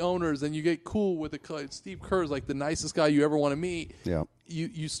with the owners and you get cool with Steve Kerr's like the nicest guy you ever want to meet, Yeah.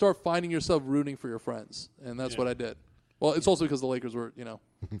 you start finding yourself rooting for your friends, and that's what I did. Well, it's also because the Lakers were,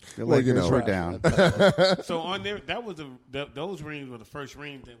 The Lakers were down. So on there, those rings were the first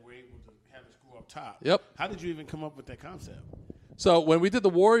rings that were able to have the screw up top. Yep. How did you even come up with that concept? So when we did the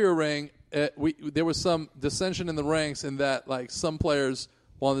Warrior ring, there was some dissension in the ranks in that some players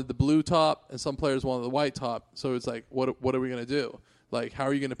wanted the blue top and some players wanted the white top. So it's like, what are we going to do? Like, how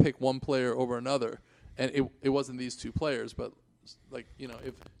are you going to pick one player over another? And it wasn't these two players, but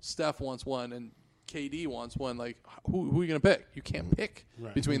if Steph wants one and KD wants one, who are you going to pick? You can't pick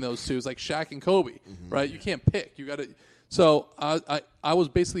between those two. It's like Shaq and Kobe, right? You can't pick. You got to. So I was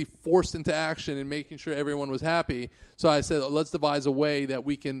basically forced into action in making sure everyone was happy. So I said, let's devise a way that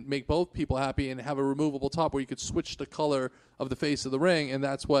we can make both people happy and have a removable top where you could switch the color of the face of the ring, and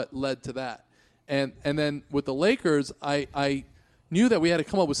that's what led to that. And then with the Lakers, I knew that we had to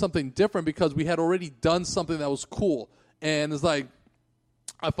come up with something different because we had already done something that was cool. And it's like,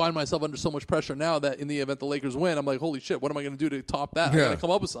 I find myself under so much pressure now that in the event the Lakers win, I'm like, holy shit, what am I going to do to top that? Yeah. I got to come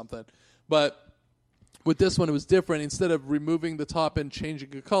up with something. But with this one, it was different. Instead of removing the top and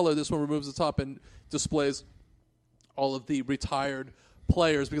changing the color, this one removes the top and displays all of the retired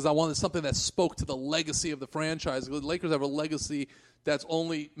players because I wanted something that spoke to the legacy of the franchise. The Lakers have a legacy that's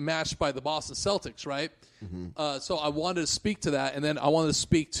only matched by the Boston Celtics, right? Mm-hmm. So I wanted to speak to that, and then I wanted to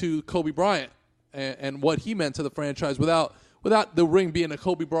speak to Kobe Bryant and what he meant to the franchise without the ring being a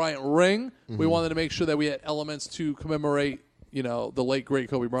Kobe Bryant ring. Mm-hmm. We wanted to make sure that we had elements to commemorate, the late, great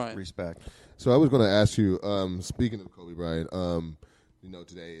Kobe Bryant. Respect. So I was going to ask you, speaking of Kobe Bryant,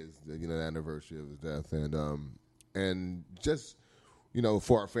 today is the anniversary of his death, and just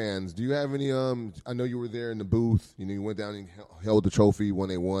for our fans, do you have any? I know you were there in the booth. You went down and held the trophy when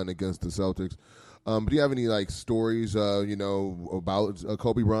they won against the Celtics. But do you have any stories, about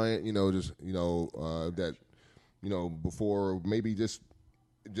Kobe Bryant? That before maybe just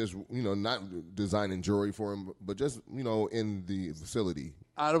not designing jewelry for him, but just in the facility.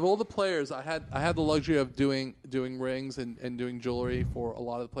 Out of all the players, I had the luxury of doing rings and doing jewelry for a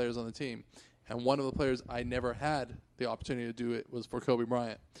lot of the players on the team. And one of the players I never had the opportunity to do it was for Kobe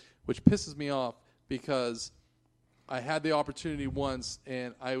Bryant, which pisses me off because I had the opportunity once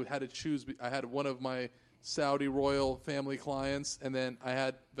and I had to choose. I had one of my Saudi royal family clients, and then I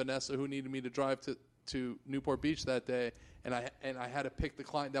had Vanessa who needed me to drive to Newport Beach that day, and I had to pick the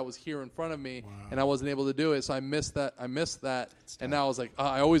client that was here in front of me, and I wasn't able to do it, so I missed that, and now I was like,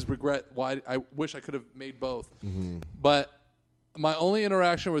 I always regret why. I wish I could have made both. Mm-hmm. But my only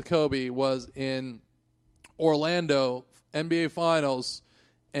interaction with Kobe was in Orlando NBA Finals,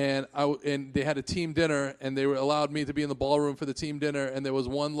 and they had a team dinner, and they allowed me to be in the ballroom for the team dinner, and there was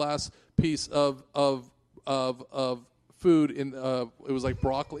one last piece of food in it was like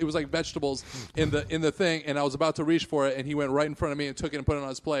broccoli, it was like vegetables in the thing, and I was about to reach for it, and he went right in front of me and took it and put it on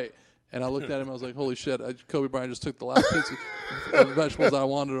his plate, And I looked at him. I was like, "Holy shit! Kobe Bryant just took the last piece of vegetables I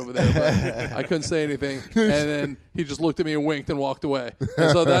wanted over there." But I couldn't say anything. And then he just looked at me and winked and walked away.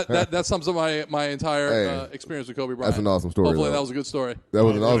 And so that sums up my entire experience with Kobe Bryant. That's an awesome story. Hopefully, though. that was a good story. That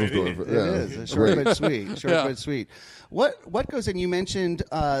was an awesome story. It is. Short but sweet. Short but sweet. What goes in? You mentioned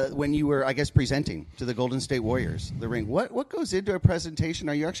when you were, I guess, presenting to the Golden State Warriors the ring. What goes into a presentation?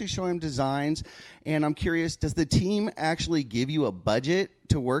 Are you actually showing them designs? And I'm curious, does the team actually give you a budget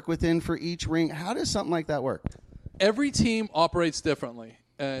to work within for each ring? How does something like that work? Every team operates differently,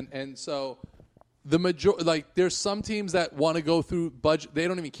 and so the there's some teams that want to go through budget. They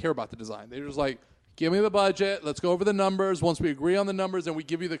don't even care about the design. They're just like, give me the budget. Let's go over the numbers. Once we agree on the numbers and we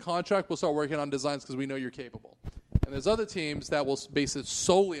give you the contract, we'll start working on designs because we know you're capable. And there's other teams that will base it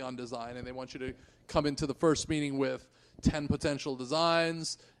solely on design, and they want you to come into the first meeting with 10 potential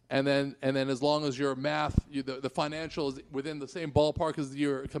designs, and then as long as your math, the financial is within the same ballpark as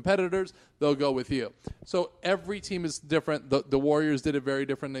your competitors, they'll go with you. So every team is different. The Warriors did it very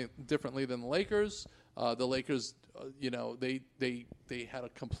differently than the Lakers. The Lakers, they had a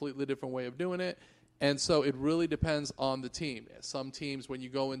completely different way of doing it. And so it really depends on the team. Some teams, when you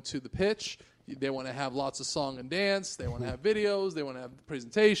go into the pitch, they want to have lots of song and dance. They want to have videos. They want to have the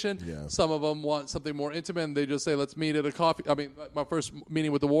presentation. Yeah. Some of them want something more intimate, and they just say, let's meet at a coffee. I mean, my first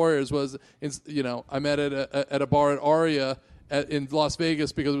meeting with the Warriors was, I met at a bar at Aria in Las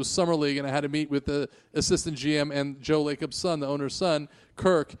Vegas because it was Summer League, and I had to meet with the assistant GM and Joe Lacob's son, the owner's son,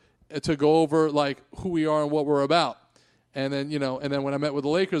 Kirk, to go over, like, who we are and what we're about. And then, when I met with the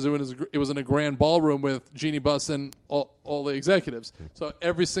Lakers, it was in a grand ballroom with Jeannie Buss and all the executives. So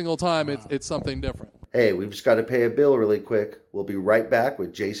every single time, it's something different. Hey, we've just got to pay a bill really quick. We'll be right back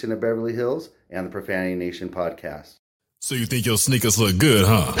with Jason of Beverly Hills and the Profanity Nation podcast. So you think your sneakers look good,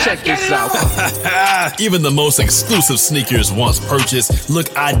 huh? Check this out. Even the most exclusive sneakers once purchased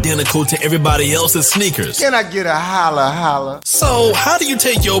look identical to everybody else's sneakers. Can I get a holla holla? So how do you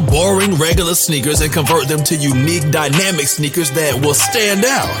take your boring regular sneakers and convert them to unique dynamic sneakers that will stand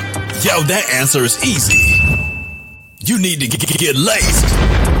out? Yo, that answer is easy. You need to get laced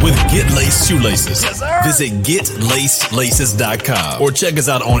with Get Laced Shoelaces. Yes, sir. Visit GetLacedLaces.com or check us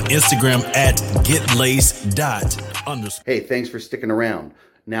out on Instagram at GetLaced._. Hey, thanks for sticking around.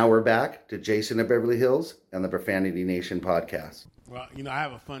 Now we're back to Jason of Beverly Hills and the Profanity Nation podcast. Well, I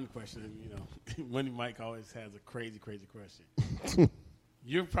have a fun question. Money Mike always has a crazy, crazy question.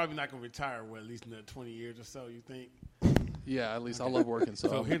 You're probably not going to retire, at least in 20 years or so, you think? Yeah, at least I love working.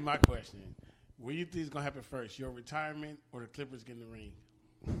 So here's my question. What do you think is going to happen first, your retirement or the Clippers getting the ring?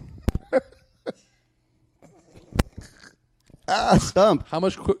 Stump. How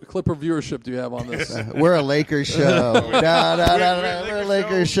much Clipper viewership do you have on this? We're a Lakers show. No. We're a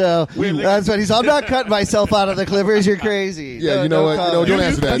Lakers show. That's what he's. I'm not cutting myself out of the Clippers. You're crazy. Yeah, no, don't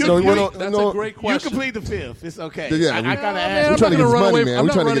answer that. That's a great question. You complete the fifth. It's okay. Yeah, I got to We're ask. trying to get this money, man. I'm We're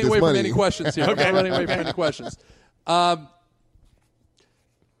not trying to running get away this from money. any questions here. I'm not running away from any questions.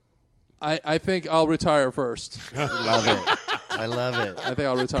 I think I'll retire first. Love it. I love it. I think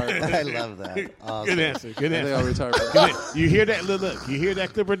I'll retire first. I love that. Awesome. Good answer. I think I'll retire first. You hear that? Look. You hear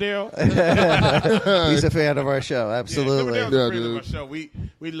that, Clipper Darryl? He's a fan of our show. Absolutely. Yeah, Clipper Darryl's a friend of our show.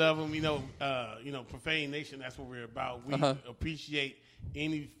 We love him. Profanity Nation. That's what we're about. We appreciate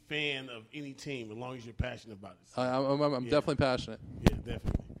any fan of any team as long as you're passionate about it. I'm definitely passionate. Yeah,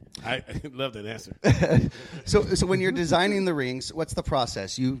 definitely. I love that answer. So when you're designing the rings, what's the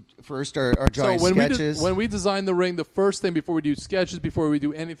process? You first are drawing sketches? When we design the ring, the first thing before we do sketches, before we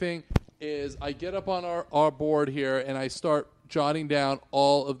do anything, is I get up on our board here and I start jotting down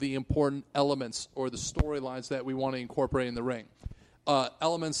all of the important elements or the storylines that we want to incorporate in the ring.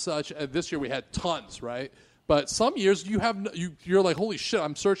 Elements such as this year we had tons, right? But some years you're like, holy shit!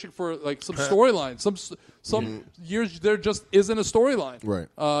 I'm searching for like some storyline. Some years there just isn't a storyline. Right.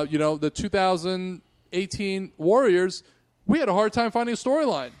 The 2018 Warriors, we had a hard time finding a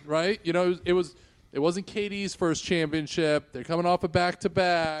storyline. Right. It wasn't KD's first championship. They're coming off a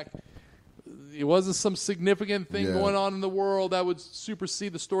back-to-back. It wasn't some significant thing going on in the world that would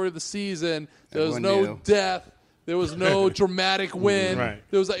supersede the story of the season. There was no death. There was no dramatic win. Right.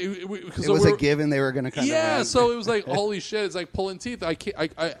 There was like it was a given they were going to come. Yeah, so it was like holy shit! It's like pulling teeth.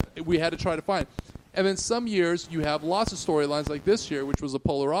 We had to try to find. And then some years you have lots of storylines like this year, which was a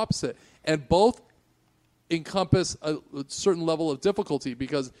polar opposite, and both encompass a certain level of difficulty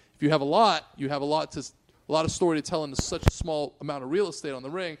because if you have a lot of story to tell in such a small amount of real estate on the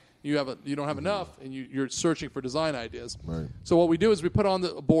ring. You don't have enough, and you're searching for design ideas. Right. So what we do is we put on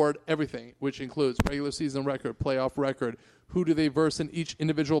the board everything, which includes regular season record, playoff record, who do they verse in each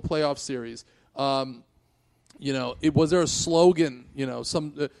individual playoff series. Was there a slogan?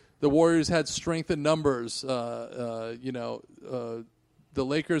 The Warriors had strength in numbers. The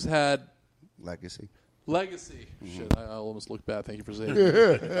Lakers had Legacy. Shit, I almost looked bad. Thank you for saying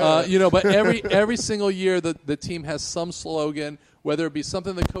it. But every single year the team has some slogan, whether it be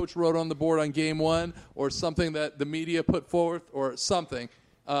something the coach wrote on the board on game one or something that the media put forth or something.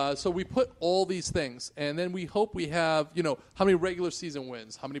 So we put all these things, and then we hope we have, how many regular season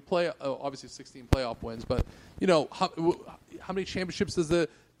wins, how many obviously 16 playoff wins, but, how many championships does the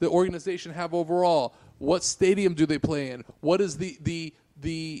organization have overall? What stadium do they play in? What is the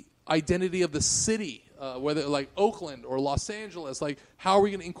identity of the city, whether like Oakland or Los Angeles? Like, how are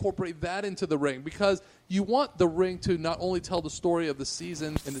we going to incorporate that into the ring? Because you want the ring to not only tell the story of the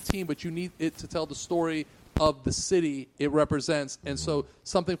season and the team, but you need it to tell the story of the city it represents, and so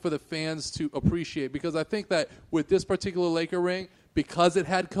something for the fans to appreciate. Because I think that with this particular Laker ring, because it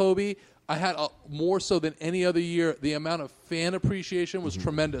had Kobe, I had more so than any other year, the amount of fan appreciation was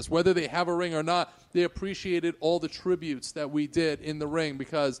tremendous. Whether they have a ring or not, they appreciated all the tributes that we did in the ring,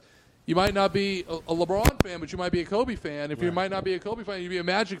 because you might not be a LeBron fan, but you might be a Kobe fan. If you might not be a Kobe fan, you'd be a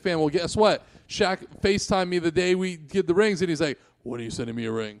Magic fan. Well, guess what? Shaq FaceTimed me the day we did the rings, and he's like, "When are you sending me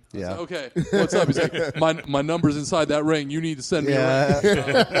a ring?" Yeah. Okay. What's up? He's like, my number's inside that ring. You need to send me a ring.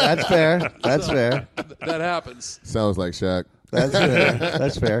 That's fair. That's fair. That happens. Sounds like Shaq. That's fair.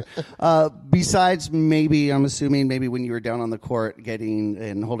 That's fair. Besides, maybe I'm assuming maybe when you were down on the court getting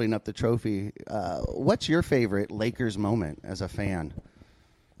and holding up the trophy, what's your favorite Lakers moment as a fan?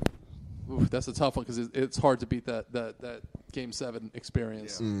 Oof, that's a tough one because it's hard to beat that Game 7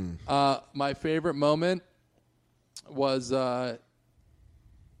 experience. Yeah. My favorite moment was, I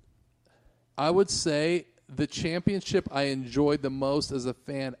would say, the championship I enjoyed the most as a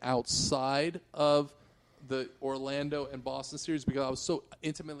fan outside of the Orlando and Boston series, because I was so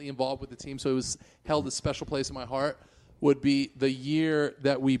intimately involved with the team, so it was held a special place in my heart, would be the year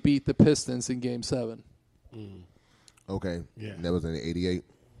that we beat the Pistons in Game 7. Okay. Yeah. That was in 88.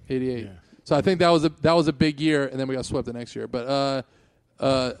 88. Yeah. So I think that was a big year, and then we got swept the next year. But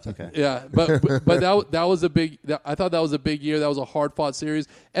Okay. yeah, but that was a big. I thought that was a big year. That was a hard fought series.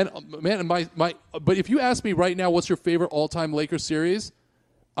 And man, but if you ask me right now, what's your favorite all time Lakers series?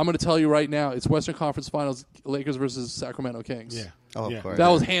 I'm going to tell you right now, it's Western Conference Finals, Lakers versus Sacramento Kings. Yeah. Oh, Yeah. of course. That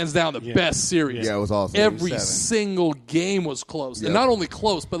was hands down the best series. Yeah, it was awesome. Every 7. single game was close, Yeah. and not only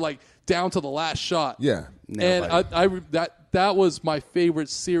close, but like down to the last shot. Yeah. And Nailed that was my favorite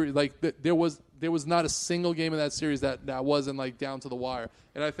series. Like there was not a single game in that series that wasn't like down to the wire.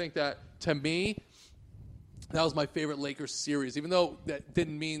 And I think that, to me, that was my favorite Lakers series. Even though that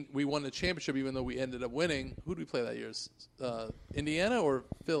didn't mean we won the championship, even though we ended up winning. Who did we play that year? Indiana or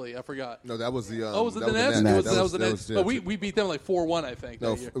Philly? I forgot. No, that was the. Was it the Nets? Nets? That was the Nets. was- But we beat them like 4-1, I think.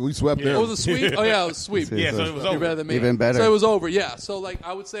 No, that year. we swept them. It was a sweep. Oh yeah, it was a sweep. Yeah, so it was You're over. better than me. Even better. So it was over. Yeah. So like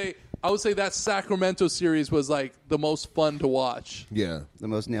I would say that Sacramento series was like the most fun to watch. Yeah. The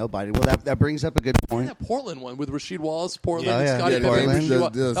most nail-biting. Well, that brings up a good point. That Portland one with Rasheed Wallace, Portland, Oh, and yeah. Scottie Yeah, Pippen. Portland. Rasheed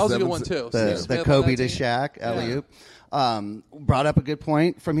Wallace. The That was a good seven- one too. The Smith on Kobe that to team. Shaq, alley-oop. Brought up a good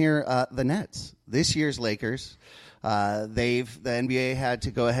point from here. The Nets, this year's Lakers, the NBA had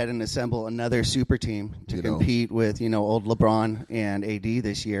to go ahead and assemble another super team to compete with old LeBron and AD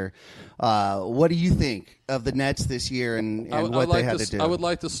this year. What do you think of the Nets this year and what they had to do? I would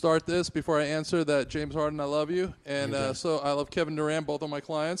like to start this before I answer that. James Harden, I love you, and so I love Kevin Durant, both of my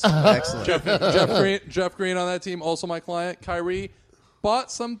clients. Excellent. Jeff Green on that team, also my client. Kyrie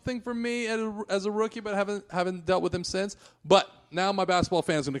bought something for me as a rookie, but haven't dealt with him since. But now my basketball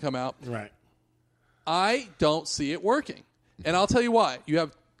fan's going to come out. Right. I don't see it working, and I'll tell you why. You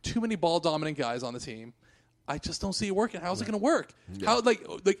have too many ball dominant guys on the team. I just don't see it working. How's it going to work? Yeah. How like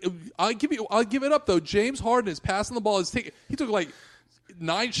I'll give it up though. James Harden is passing the ball. He took like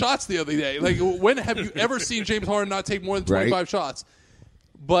 9 shots the other day. Like, when have you ever seen James Harden not take more than 25 shots?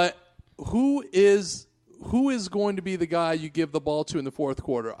 But who is going to be the guy you give the ball to in the fourth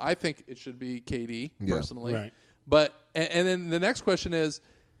quarter? I think it should be KD personally. Right. But and then the next question is,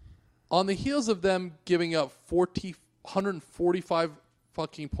 on the heels of them giving up 145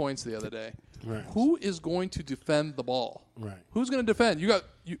 fucking points the other day, right, who is going to defend the ball? Right. Who's going to defend?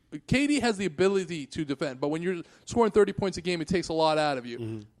 KD has the ability to defend, but when you're scoring 30 points a game, it takes a lot out of you.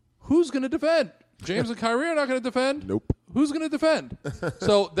 Mm-hmm. Who's going to defend? James and Kyrie are not going to defend. Nope. Who's going to defend?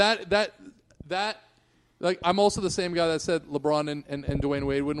 So that like, I'm also the same guy that said LeBron and Dwayne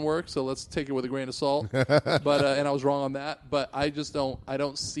Wade wouldn't work. So let's take it with a grain of salt. But and I was wrong on that. But I just don't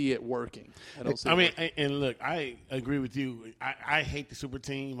see it working. And look, I agree with you. I hate the super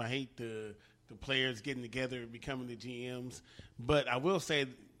team. I hate the players getting together and becoming the GMs. But I will say,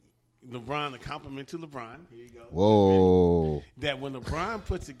 LeBron, a compliment to LeBron. Here you go. Whoa. That when LeBron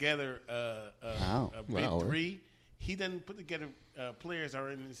puts together a big three, he doesn't put together players that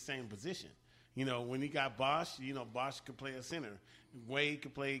are in the same position. When he got Bosh, Bosh could play a center. Wade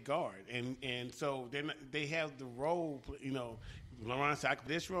could play guard. And so they have the role, LeBron said,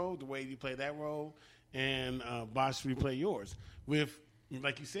 this role, the way you play that role, and Bosh replay yours.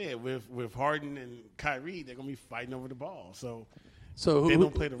 Like you said, with Harden and Kyrie, they're going to be fighting over the ball. So they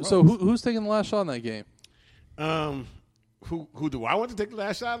don't play the role. So who's taking the last shot in that game? Who do I want to take the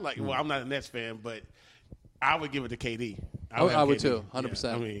last shot? Well, I'm not a Nets fan, but I would give it to KD. I would too,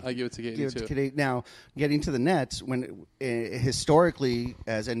 100%. Yeah, I give it to KD too. Now, getting to the Nets, when historically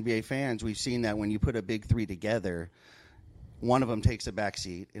as NBA fans, we've seen that when you put a big three together, one of them takes a back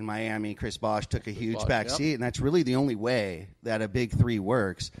seat. In Miami, Chris Bosh took a huge back seat, and that's really the only way that a big three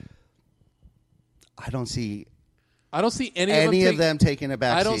works. I don't see any of them taking a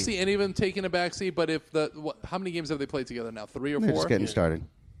back seat. I don't see any of them taking a back seat, but how many games have they played together now? 3 or 4? They're just getting started.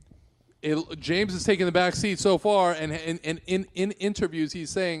 James is taking the back seat so far, and in interviews he's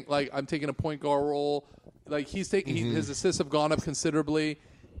saying, like, I'm taking a point guard role. Like, he's taking his assists have gone up considerably.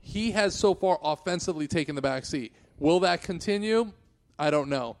 He has so far offensively taken the back seat. Will that continue? I don't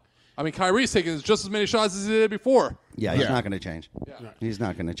know. I mean, Kyrie's taking just as many shots as he did before. Yeah, he's not going to change. Yeah. He's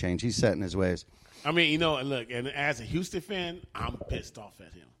not going to change. He's set in his ways. I mean, look, and as a Houston fan, I'm pissed off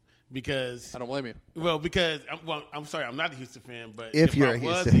at him. Because I don't blame you. Well, I'm sorry, I'm not a Houston fan, but if I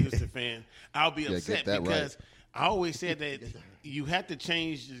was a Houston fan, I'll be upset because I always said that you have to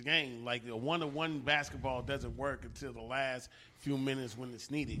change the game. Like, a one-on-one basketball doesn't work until the last few minutes when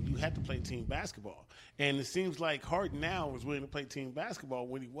it's needed. You have to play team basketball, and it seems like Harden now is willing to play team basketball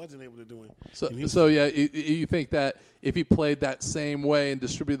when he wasn't able to do it. So you think that if he played that same way and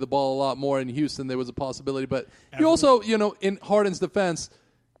distributed the ball a lot more in Houston, there was a possibility. But you also, in Harden's defense,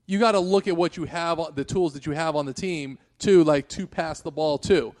 you got to look at what you have, the tools that you have on the team to pass the ball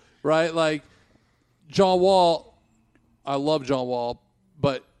to, right? Like John Wall, I love John Wall,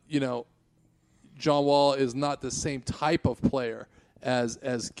 but John Wall is not the same type of player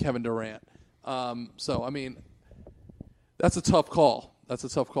as Kevin Durant. So I mean, that's a tough call.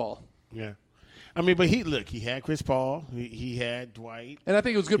 Yeah. I mean, but he had Chris Paul, he had Dwight, and I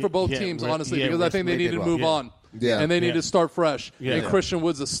think it was good for both teams, honestly, because I think they needed to move on, and they need to start fresh. Yeah. And Christian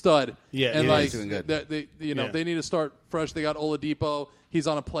Wood's a stud, and he's doing good. They need to start fresh. They got Oladipo. He's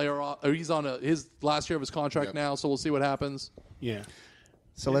on his last year of his contract now, so we'll see what happens. Yeah.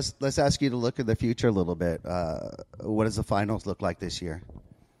 So let's ask you to look at the future a little bit. What does the finals look like this year?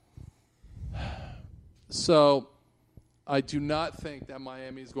 So, I do not think that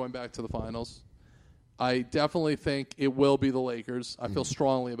Miami is going back to the finals. I definitely think it will be the Lakers. I feel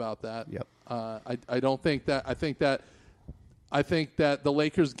strongly about that. Yep. I don't think that. I think that the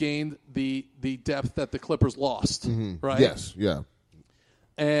Lakers gained the depth that the Clippers lost. Right. Yes. Yeah.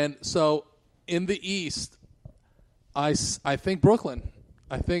 And so in the East, I think Brooklyn.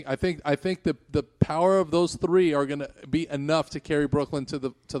 I think the power of those three are going to be enough to carry Brooklyn to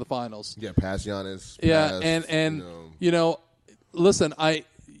the finals. Yeah. Past Giannis. Yeah. And listen,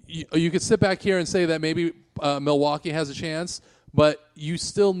 you could sit back here and say that maybe Milwaukee has a chance, but you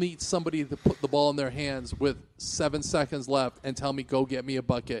still need somebody to put the ball in their hands with 7 seconds left and tell me, go get me a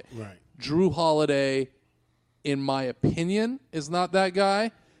bucket. Right. Jrue Holiday, in my opinion, is not that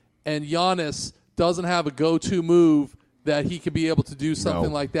guy, and Giannis doesn't have a go-to move that he could be able to do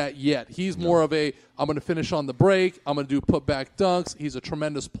something like that yet. He's more of I'm going to finish on the break. I'm going to do put-back dunks. He's a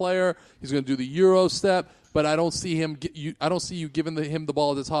tremendous player. He's going to do the Euro step. But I don't see him. I don't see you giving him the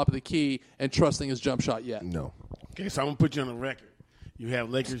ball at the top of the key and trusting his jump shot yet. No. Okay, so I'm gonna put you on the record. You have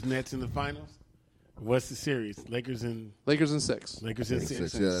Lakers Nets in the finals. What's the series? Lakers in 6. Lakers in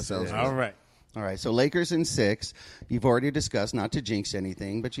 6. Yeah, that sounds All right. All right, so Lakers in 6. You've already discussed, not to jinx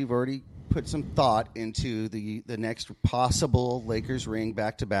anything, but you've already put some thought into the next possible Lakers ring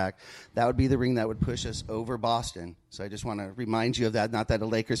back-to-back. That would be the ring that would push us over Boston. So I just want to remind you of that. Not that a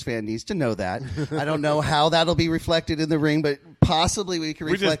Lakers fan needs to know that. I don't know how that'll be reflected in the ring, but possibly we can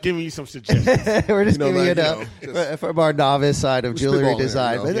reflect. We're just giving you some suggestions. We're just giving it from our novice side of jewelry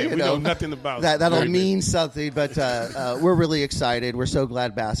design. We know nothing about that. That'll mean something, but we're really excited. We're so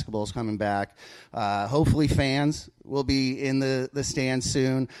glad basketball's coming back. Hopefully fans will be in the stands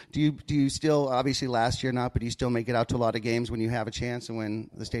soon. Do you still, obviously last year not, but do you still make it out to a lot of games when you have a chance and when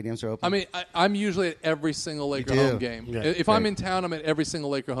the stadiums are open? I mean, I'm usually at every single Laker home game. Yeah. If I'm in town, I'm at every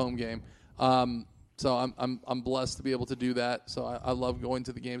single Laker home game. So I'm blessed to be able to do that. So I love going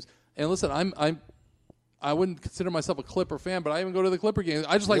to the games. And listen, I wouldn't consider myself a Clipper fan, but I even go to the Clipper games.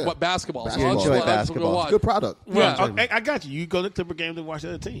 I just like basketball. So You I'll enjoy just basketball. go watch. Good product. Well, I got you. You go to the Clipper game to watch the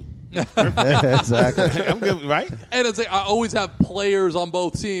other team. Exactly. I'm good, right? And it's like I always have players on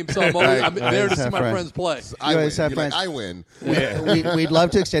both teams, so I'm there to see my friends play. I You win. guys have You're like, friends. I win. We'd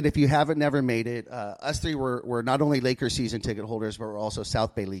love to extend. If you haven't never made it, us three were not only Lakers season ticket holders, but we're also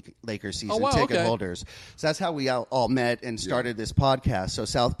South Bay Lakers season ticket holders. So that's how we all met and started this podcast. So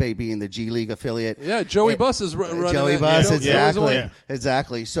South Bay being the G League affiliate. Yeah, Joey Buss is running Joey that. Buss, Yeah.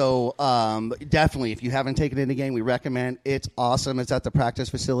 exactly. So definitely, if you haven't taken it in the game, we recommend. It's awesome. It's at the practice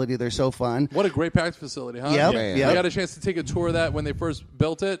facility. They're so fun. What a great practice facility, huh? Yep, I got a chance to take a tour of that when they first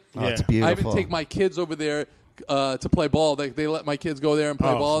built it. Oh, it's Yeah. beautiful. I even take my kids over there to play ball. They let my kids go there and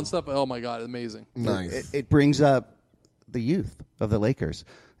play ball and stuff. Oh, my God, amazing. Nice. It brings up the youth of the Lakers.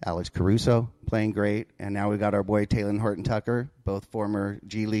 Alex Caruso playing great, and now we got our boy Taylor Horton-Tucker, both former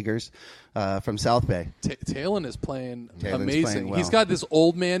G Leaguers from South Bay. Talon is playing Taylor's amazing. playing well. He's got this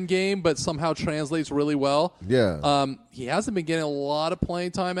old man game, but somehow translates really well. Yeah. He hasn't been getting a lot of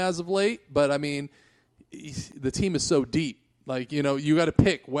playing time as of late, but I mean, the team is so deep. Like, you got to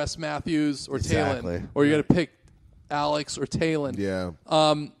pick Wes Matthews or Exactly. Talon, or you got to pick Alex or Talon. Yeah.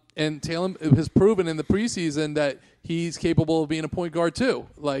 And Talon has proven in the preseason that he's capable of being a point guard too.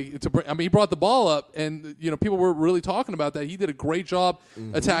 He brought the ball up, and people were really talking about that. He did a great job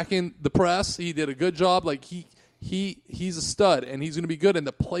attacking the press. He did a good job. Like he's a stud, and he's going to be good. And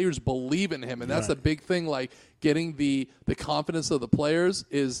the players believe in him, and that's the big thing. Like getting the confidence of the players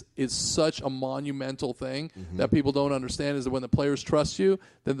is such a monumental thing that people don't understand. Is that when the players trust you,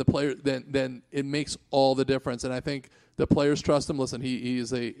 then then it makes all the difference. And I think the players trust him. Listen,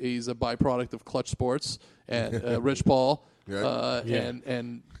 he's a byproduct of Clutch Sports and Rich Paul and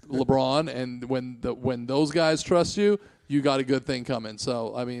LeBron. And when those guys trust you, you got a good thing coming.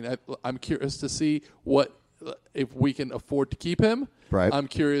 So I mean, I'm curious to see if we can afford to keep him. Right. I'm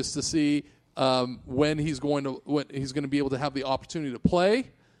curious to see when he's going to be able to have the opportunity to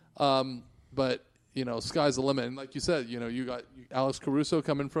play. But sky's the limit. And like you said, you got Alex Caruso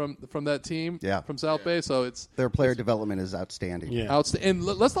coming from that team from South Bay. So their player development is outstanding. Yeah. And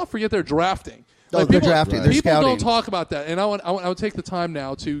let's not forget their drafting. Oh, they're drafting. They're People scouting. don't talk about that. And I would take the time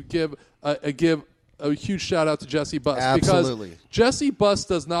now to give a huge shout out to Jesse Buss. Absolutely. Because Jesse Buss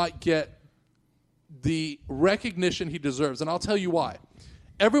does not get the recognition he deserves. And I'll tell you why.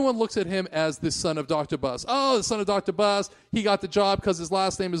 Everyone looks at him as the son of Dr. Buss. Oh, the son of Dr. Buss. He got the job because his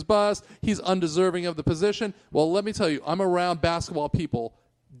last name is Buss. He's undeserving of the position. Well, let me tell you, I'm around basketball people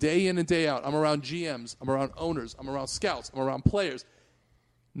day in and day out. I'm around GMs. I'm around owners. I'm around scouts. I'm around players.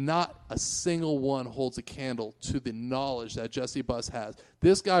 Not a single one holds a candle to the knowledge that Jesse Buss has.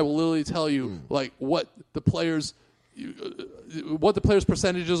 This guy will literally tell you what the players'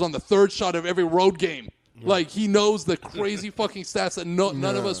 percentages on the third shot of every road game. Like, he knows the crazy fucking stats that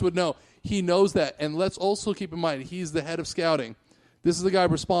none of us would know. He knows that. And let's also keep in mind, he's the head of scouting. This is the guy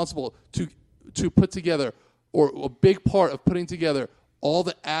responsible to put together, or a big part of putting together, all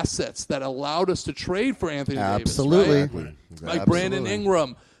the assets that allowed us to trade for Anthony Absolutely. Davis. Right? Like Brandon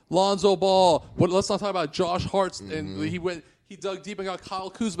Ingram, Lonzo Ball. Let's not talk about Josh Hart. And he dug deep and got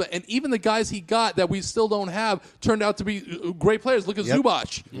Kyle Kuzma. And even the guys he got that we still don't have turned out to be great players. Look at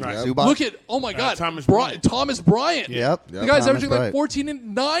Zubac. Right. Zubac. Look at, oh my God, Thomas Bryant. Yep. The guy's Thomas averaging like Bryant. 14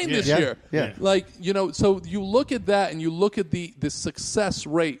 and 9 this Yeah. year. Yeah. Like, so you look at that and you look at the success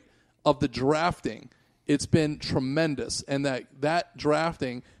rate of the drafting. It's been tremendous. And that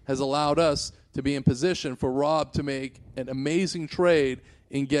drafting has allowed us to be in position for Rob to make an amazing trade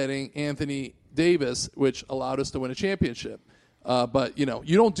in getting Anthony Davis, which allowed us to win a championship. But, you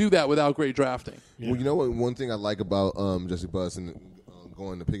don't do that without great drafting. Well, you know what? One thing I like about Jesse Buss and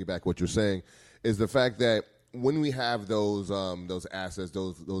going to piggyback what you're saying is the fact that when we have those assets,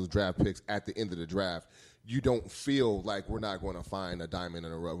 those draft picks at the end of the draft, you don't feel like we're not going to find a diamond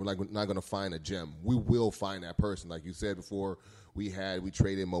in a rough. We're not going to find a gem. We will find that person. Like you said before, we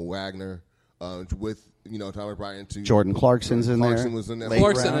traded Mo Wagner with Thomas Bryant to Jordan Clarkson's in there. Clarkson was in there. Late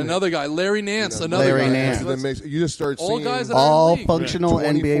Clarkson, round. another guy. Larry Nance, another Larry guy. Nance. So that makes, you just start All seeing guys that are all in the league. functional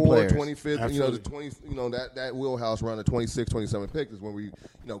NBA 24, players. 25th, the Absolutely. 20, that wheelhouse around the 26, 27 pick is when we,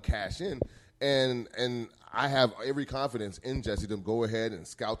 cash in. And I have every confidence in Jesse to go ahead and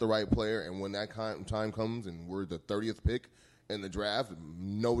scout the right player. And when that time comes and we're the 30th pick in the draft,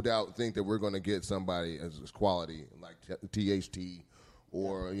 no doubt think that we're going to get somebody as quality like THT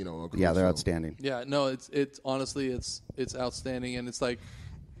or, a Yeah, they're Caruso. outstanding. Yeah, no, it's honestly it's outstanding, and it's like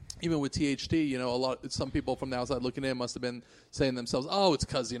even with THT, some people from the outside looking in must have been saying to themselves, "Oh, it's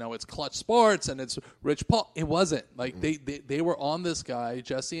because it's Clutch Sports and it's Rich Paul." It wasn't. Like they were on this guy,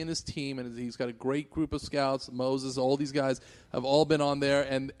 Jesse and his team, and he's got a great group of scouts. Moses, all these guys have all been on there,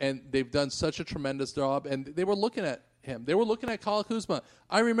 and they've done such a tremendous job, and they were looking at him. They were looking at Kyle Kuzma.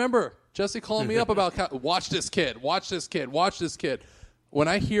 I remember Jesse calling me up about, watch this kid. When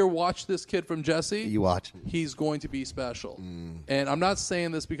I hear watch this kid from Jesse, you watch. He's going to be special. And I'm not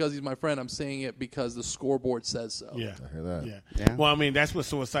saying this because he's my friend. I'm saying it because the scoreboard says so. Yeah. I hear that. Yeah. Well, I mean, that's what's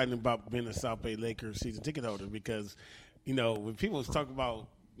so exciting about being a South Bay Lakers season ticket holder because, when people talk about,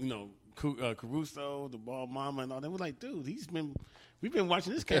 Caruso, the ball mama and all that, we're like, dude, we've been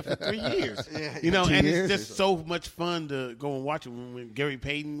watching this cat for 3 years. And it's just so much fun to go and watch it. When Gary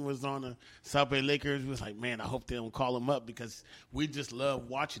Payton was on the South Bay Lakers, we was like, man, I hope they don't call him up because we just love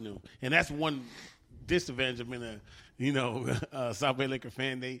watching him. And that's one disadvantage of being a South Bay Laker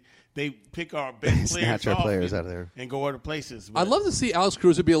fan. They pick our best snatch our players out of there and go other places. I'd love to see Alex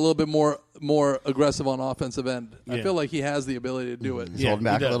Caruso be a little bit more aggressive on offensive end. I feel like he has the ability to do it. He's holding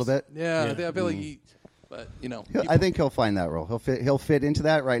back a little bit. I feel like he. But I think he'll find that role. He'll fit into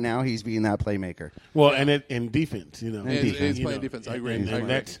that. Right now, he's being that playmaker. Well, and defense, And he's playing defense. I agree.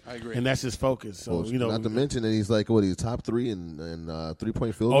 I agree. And that's his focus. So not to mention that he's like he's top 3 in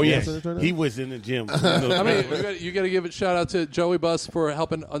 3-point field. Oh yes, he was in the gym. I mean, you got to give a shout out to Joey Buss for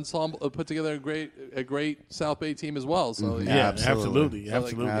helping Ensemble put together a great South Bay team as well. So absolutely,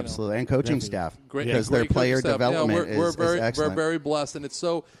 and coaching staff because great their player staff. development we're is very excellent. We're very blessed, and it's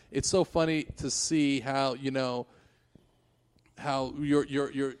so funny to see how how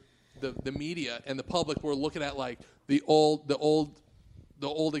the media and the public were looking at like the old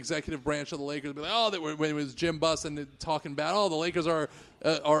executive branch of the Lakers, be like, when it was Jim Buss and talking about, the Lakers are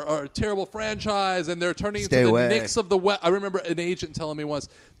a terrible franchise and they're turning into the Knicks of the West. I remember an agent telling me once,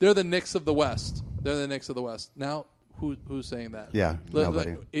 they're the Knicks of the West. Now, who's saying that? Yeah,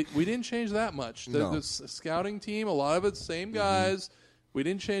 nobody. We didn't change that much. The scouting team, a lot of it's same guys. We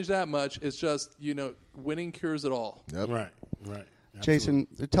didn't change that much. It's just, winning cures it all. Yep. Right. Absolutely. Jason,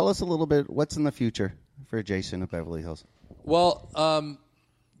 tell us a little bit what's in the future for Jason of Beverly Hills. Well,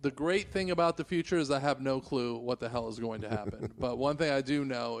 the great thing about the future is I have no clue what the hell is going to happen. But one thing I do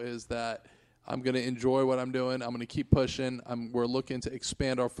know is that I'm going to enjoy what I'm doing. I'm going to keep pushing. We're looking to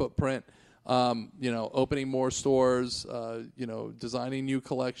expand our footprint. Opening more stores, designing new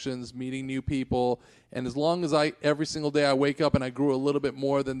collections, meeting new people. And as long as every single day I wake up and I grew a little bit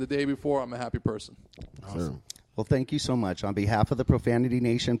more than the day before, I'm a happy person. Awesome. Well, thank you so much. On behalf of the Profanity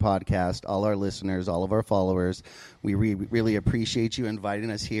Nation podcast, all our listeners, all of our followers, we really appreciate you inviting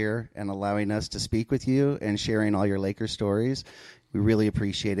us here and allowing us to speak with you and sharing all your Lakers stories. We really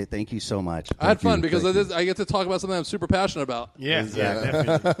appreciate it. Thank you so much. I had fun because I get to talk about something I'm super passionate about. Yeah,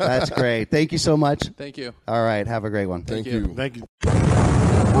 definitely. That's great. Thank you so much. Thank you. All right. Have a great one. Thank you. Thank you.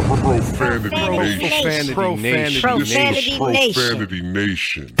 Profanity Nation. Profanity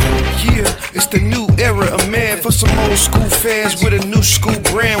Nation. Yeah, it's the new era of man for some old school fans with a new school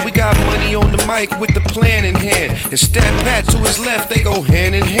brand. We got money on the mic with the plan in hand. And Stat Pat to his left, they go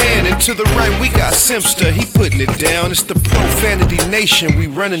hand in hand. And to the right, we got Simpster, he putting it down. It's the Profanity Nation, we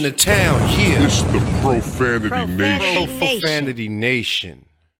running the town. Yeah, It's the Profanity Nation. Profanity Nation.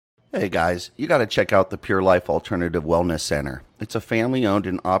 Hey guys, you got to check out the Pure Life Alternative Wellness Center. It's a family-owned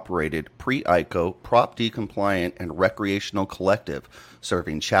and operated pre-ICO, Prop D compliant, and recreational collective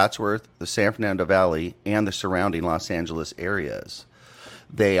serving Chatsworth, the San Fernando Valley, and the surrounding Los Angeles areas.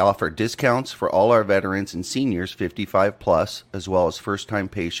 They offer discounts for all our veterans and seniors 55 plus, as well as first-time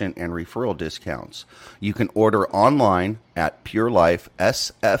patient and referral discounts. You can order online at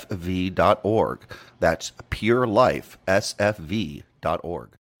purelifesfv.org. That's purelifesfv.org.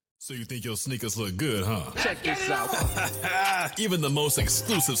 So you think your sneakers look good, huh? Check this out. Even the most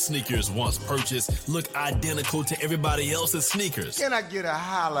exclusive sneakers once purchased look identical to everybody else's sneakers. Can I get a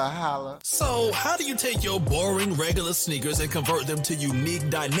holla? So how do you take your boring regular sneakers and convert them to unique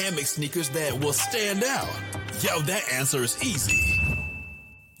dynamic sneakers that will stand out? Yo, that answer is easy.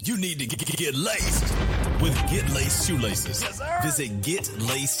 You need to get laced with Get Laced Shoelaces. Yes, sir. Visit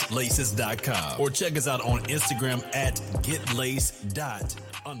GetLacedLaces.com or check us out on Instagram at GetLaced_.